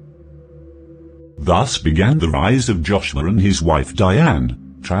welcome. Thus began the rise of Joshua and his wife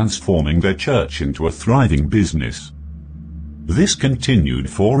Diane, transforming their church into a thriving business. This continued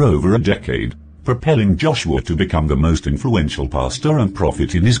for over a decade, propelling Joshua to become the most influential pastor and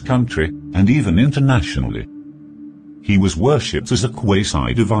prophet in his country, and even internationally. He was worshipped as a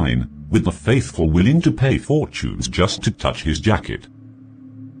quasi-divine, with the faithful willing to pay fortunes just to touch his jacket.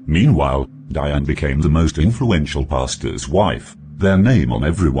 Meanwhile, Diane became the most influential pastor's wife, their name on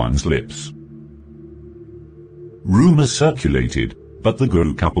everyone's lips. Rumors circulated, but the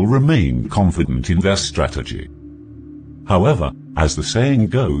guru couple remained confident in their strategy. However, as the saying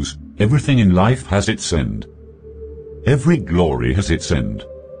goes, everything in life has its end. Every glory has its end.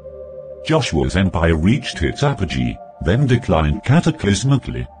 Joshua's empire reached its apogee, then declined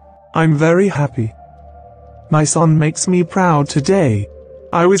cataclysmically. I'm very happy. My son makes me proud today.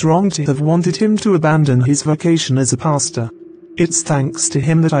 I was wrong to have wanted him to abandon his vocation as a pastor. It's thanks to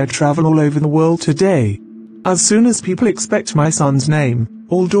him that I travel all over the world today. As soon as people expect my son's name,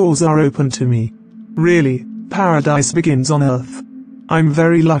 all doors are open to me. Really, paradise begins on earth. I'm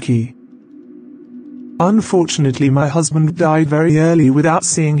very lucky. Unfortunately, my husband died very early without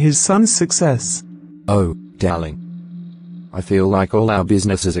seeing his son's success. Oh, darling. I feel like all our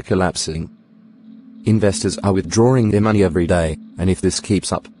businesses are collapsing. Investors are withdrawing their money every day, and if this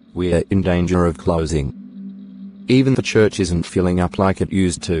keeps up, we're in danger of closing. Even the church isn't filling up like it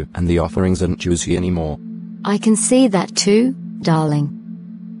used to, and the offerings aren't juicy anymore. I can see that too,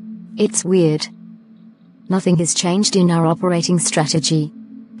 darling. It's weird. Nothing has changed in our operating strategy.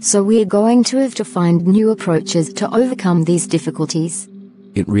 So we're going to have to find new approaches to overcome these difficulties.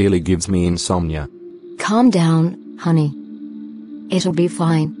 It really gives me insomnia. Calm down, honey. It'll be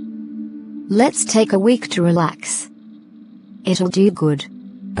fine. Let's take a week to relax. It'll do good.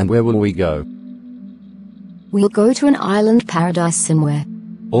 And where will we go? We'll go to an island paradise somewhere.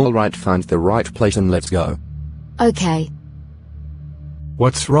 All right, find the right place and let's go. Okay.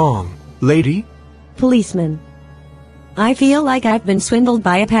 What's wrong, lady? Policeman. I feel like I've been swindled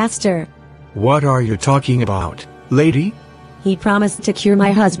by a pastor. What are you talking about, lady? He promised to cure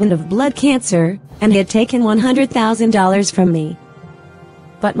my husband of blood cancer, and he had taken $100,000 from me.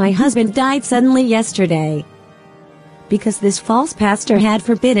 But my husband died suddenly yesterday. Because this false pastor had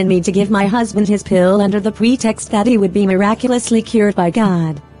forbidden me to give my husband his pill under the pretext that he would be miraculously cured by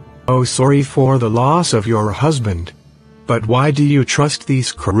God. Oh, sorry for the loss of your husband. But why do you trust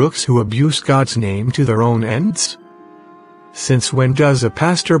these crooks who abuse God's name to their own ends? Since when does a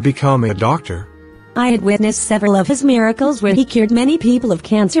pastor become a doctor? I had witnessed several of his miracles where he cured many people of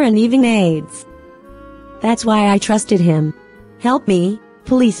cancer and even AIDS. That's why I trusted him. Help me,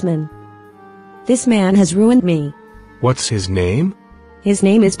 policeman. This man has ruined me. What's his name? His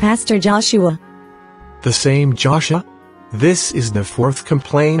name is Pastor Joshua. The same Joshua? This is the fourth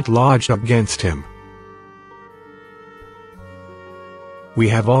complaint lodged against him. We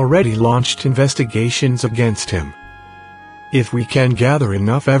have already launched investigations against him. If we can gather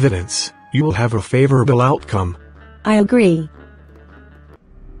enough evidence, you will have a favorable outcome. I agree.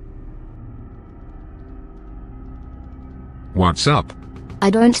 What's up? I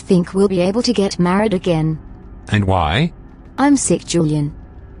don't think we'll be able to get married again. And why? I'm sick, Julian.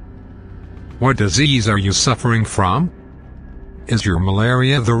 What disease are you suffering from? Is your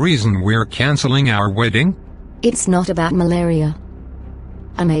malaria the reason we're canceling our wedding? It's not about malaria.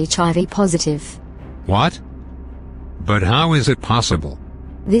 I'm HIV positive. What? But how is it possible?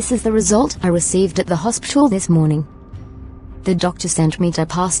 This is the result I received at the hospital this morning. The doctor sent me to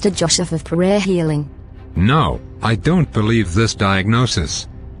Pastor Joshua for prayer healing. No, I don't believe this diagnosis.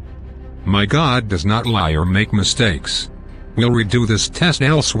 My God does not lie or make mistakes. We'll redo this test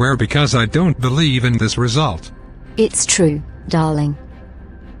elsewhere because I don't believe in this result. It's true, darling.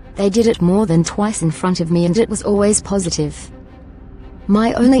 They did it more than twice in front of me and it was always positive.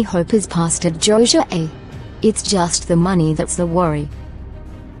 My only hope is Pastor Joshua. It's just the money that's the worry.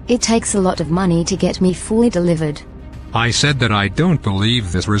 It takes a lot of money to get me fully delivered. I said that I don't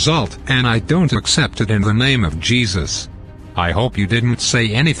believe this result, and I don't accept it in the name of Jesus. I hope you didn't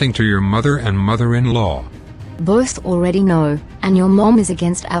say anything to your mother and mother-in-law. Both already know, and your mom is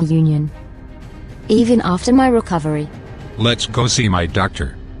against our union. Even after my recovery. Let's go see my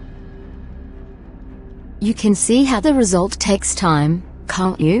doctor. You can see how the result takes time,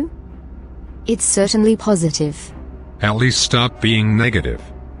 can't you? It's certainly positive. At least stop being negative.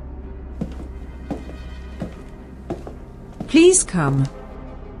 Please come.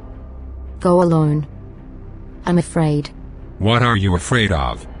 Go alone. I'm afraid. What are you afraid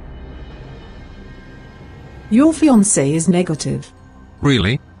of? Your fiancé is negative.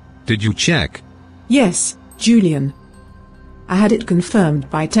 Really? Did you check? Yes, Julian. I had it confirmed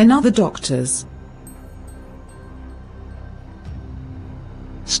by 10 other doctors.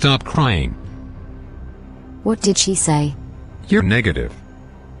 Stop crying. What did she say? You're negative.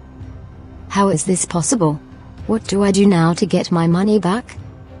 How is this possible? What do I do now to get my money back?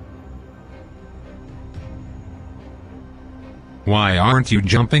 Why aren't you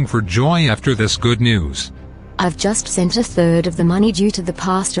jumping for joy after this good news? I've just sent a third of the money due to the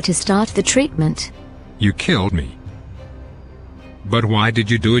pastor to start the treatment. You killed me. But why did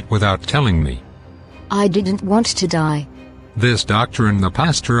you do it without telling me? I didn't want to die. This doctor and the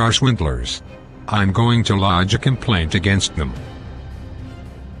pastor are swindlers. I'm going to lodge a complaint against them.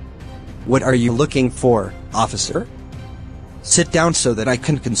 What are you looking for, officer? Sit down so that I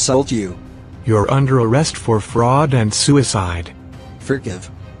can consult you. You're under arrest for fraud and suicide. Forgive.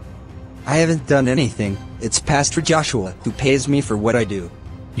 I haven't done anything. It's Pastor Joshua who pays me for what I do.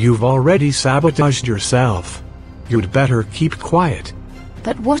 You've already sabotaged yourself. You'd better keep quiet.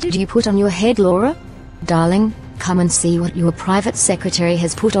 But what did you put on your head, Laura? Darling, come and see what your private secretary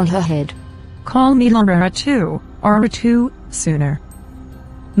has put on her head. Call me Laura too, or two, sooner.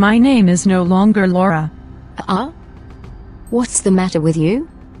 My name is no longer Laura. What's the matter with you?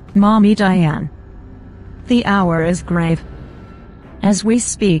 Mommy Diane. The hour is grave. As we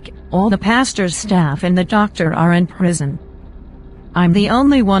speak, all the pastor's staff and the doctor are in prison. I'm the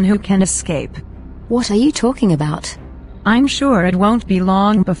only one who can escape. What are you talking about? I'm sure it won't be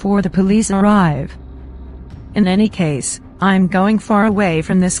long before the police arrive. In any case, I'm going far away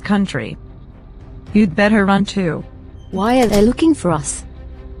from this country. You'd better run too. Why are they looking for us?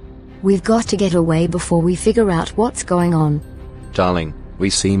 We've got to get away before we figure out what's going on. Darling,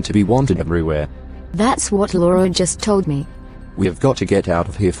 we seem to be wanted everywhere. That's what Laura just told me. We've got to get out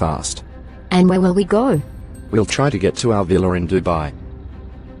of here fast. And where will we go? We'll try to get to our villa in Dubai.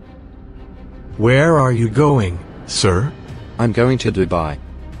 Where are you going, sir? I'm going to Dubai.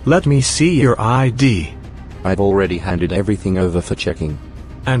 Let me see your ID. I've already handed everything over for checking.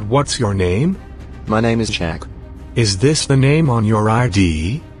 And what's your name? My name is Jack. Is this the name on your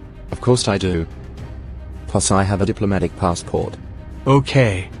ID? Of course I do. Plus I have a diplomatic passport.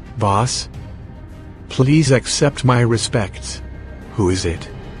 Okay, boss. Please accept my respects. Who is it?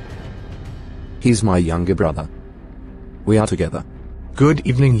 He's my younger brother. We are together. Good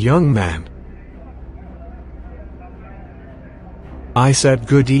evening, young man. I said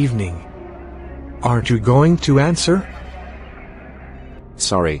good evening. Aren't you going to answer?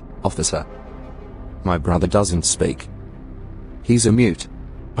 Sorry, officer. My brother doesn't speak. He's a mute.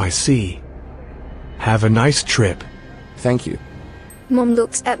 I see. Have a nice trip. Thank you. Mom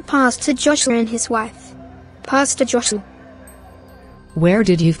looks at Pastor Joshua and his wife. Pastor Joshua. Where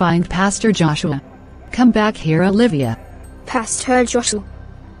did you find Pastor Joshua? Come back here, Olivia. Pastor Joshua.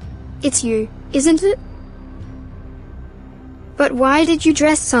 It's you, isn't it? But why did you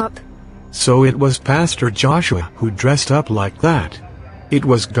dress up? So it was Pastor Joshua who dressed up like that. It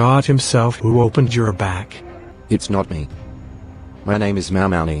was God himself who opened your back. It's not me. My name is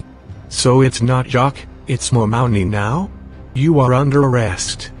Maumani. So it's not Jock, it's Maumani now? You are under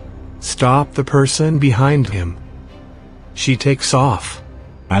arrest. Stop the person behind him. She takes off.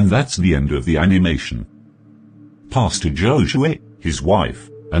 And that's the end of the animation. Pastor Joshua, his wife,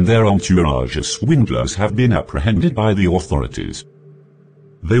 and their entourage of swindlers have been apprehended by the authorities.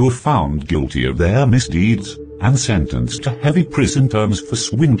 They were found guilty of their misdeeds and sentenced to heavy prison terms for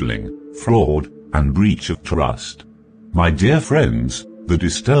swindling, fraud, and breach of trust. My dear friends, the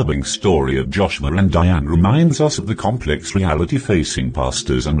disturbing story of Joshua and Diane reminds us of the complex reality facing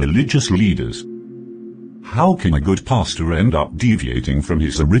pastors and religious leaders. How can a good pastor end up deviating from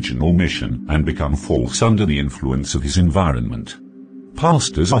his original mission and become false under the influence of his environment?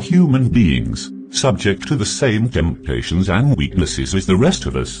 Pastors are human beings, subject to the same temptations and weaknesses as the rest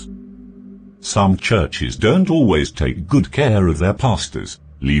of us. Some churches don't always take good care of their pastors,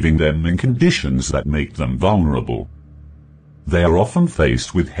 leaving them in conditions that make them vulnerable. They are often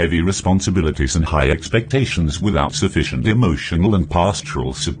faced with heavy responsibilities and high expectations without sufficient emotional and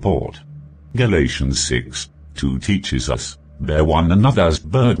pastoral support. Galatians 6:2 teaches us, "Bear one another's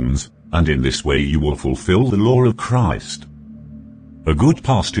burdens, and in this way you will fulfill the law of Christ." A good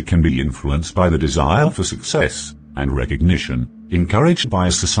pastor can be influenced by the desire for success and recognition, encouraged by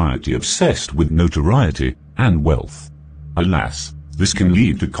a society obsessed with notoriety and wealth. Alas, this can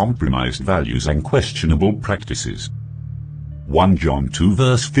lead to compromised values and questionable practices. 1 John 2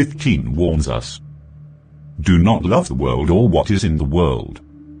 verse 15 warns us, "Do not love the world or what is in the world.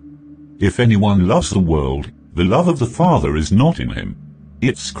 If anyone loves the world, the love of the Father is not in him.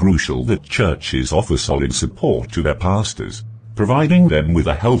 It's crucial that churches offer solid support to their pastors, providing them with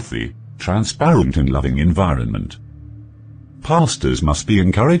a healthy, transparent and loving environment. Pastors must be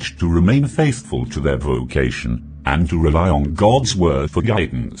encouraged to remain faithful to their vocation, and to rely on God's word for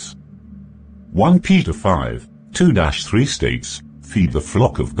guidance. 1 Peter 5:2-3 states, "Feed the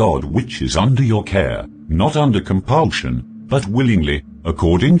flock of God which is under your care, not under compulsion, but willingly,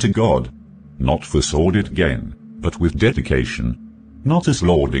 according to God, not for sordid gain, but with dedication, not as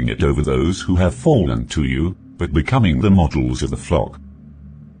lording it over those who have fallen to you, but becoming the models of the flock."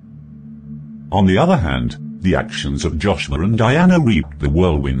 On the other hand, the actions of Joshua and Diana reaped the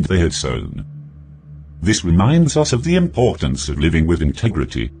whirlwind they had sown. This reminds us of the importance of living with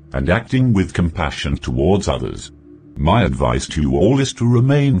integrity and acting with compassion towards others. My advice to you all is to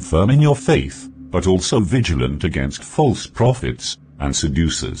remain firm in your faith, but also vigilant against false prophets and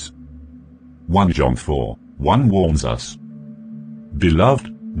seducers. 1 John 4:1 warns us,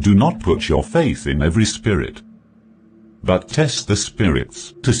 "Beloved, do not put your faith in every spirit, but test the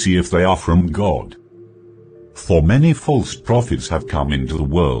spirits to see if they are from God. For many false prophets have come into the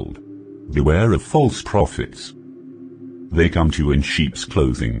world. Beware of false prophets. They come to you in sheep's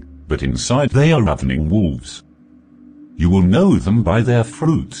clothing, but inside they are ravening wolves. You will know them by their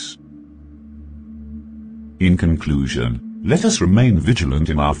fruits." In conclusion, let us remain vigilant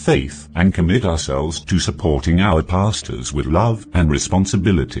in our faith and commit ourselves to supporting our pastors with love and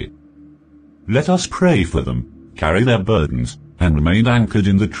responsibility. Let us pray for them, carry their burdens, and remain anchored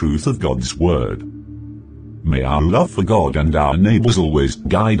in the truth of God's word. May our love for God and our neighbors always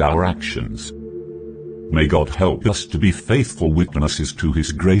guide our actions. May God help us to be faithful witnesses to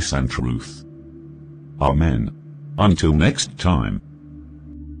His grace and truth. Amen. Until next time.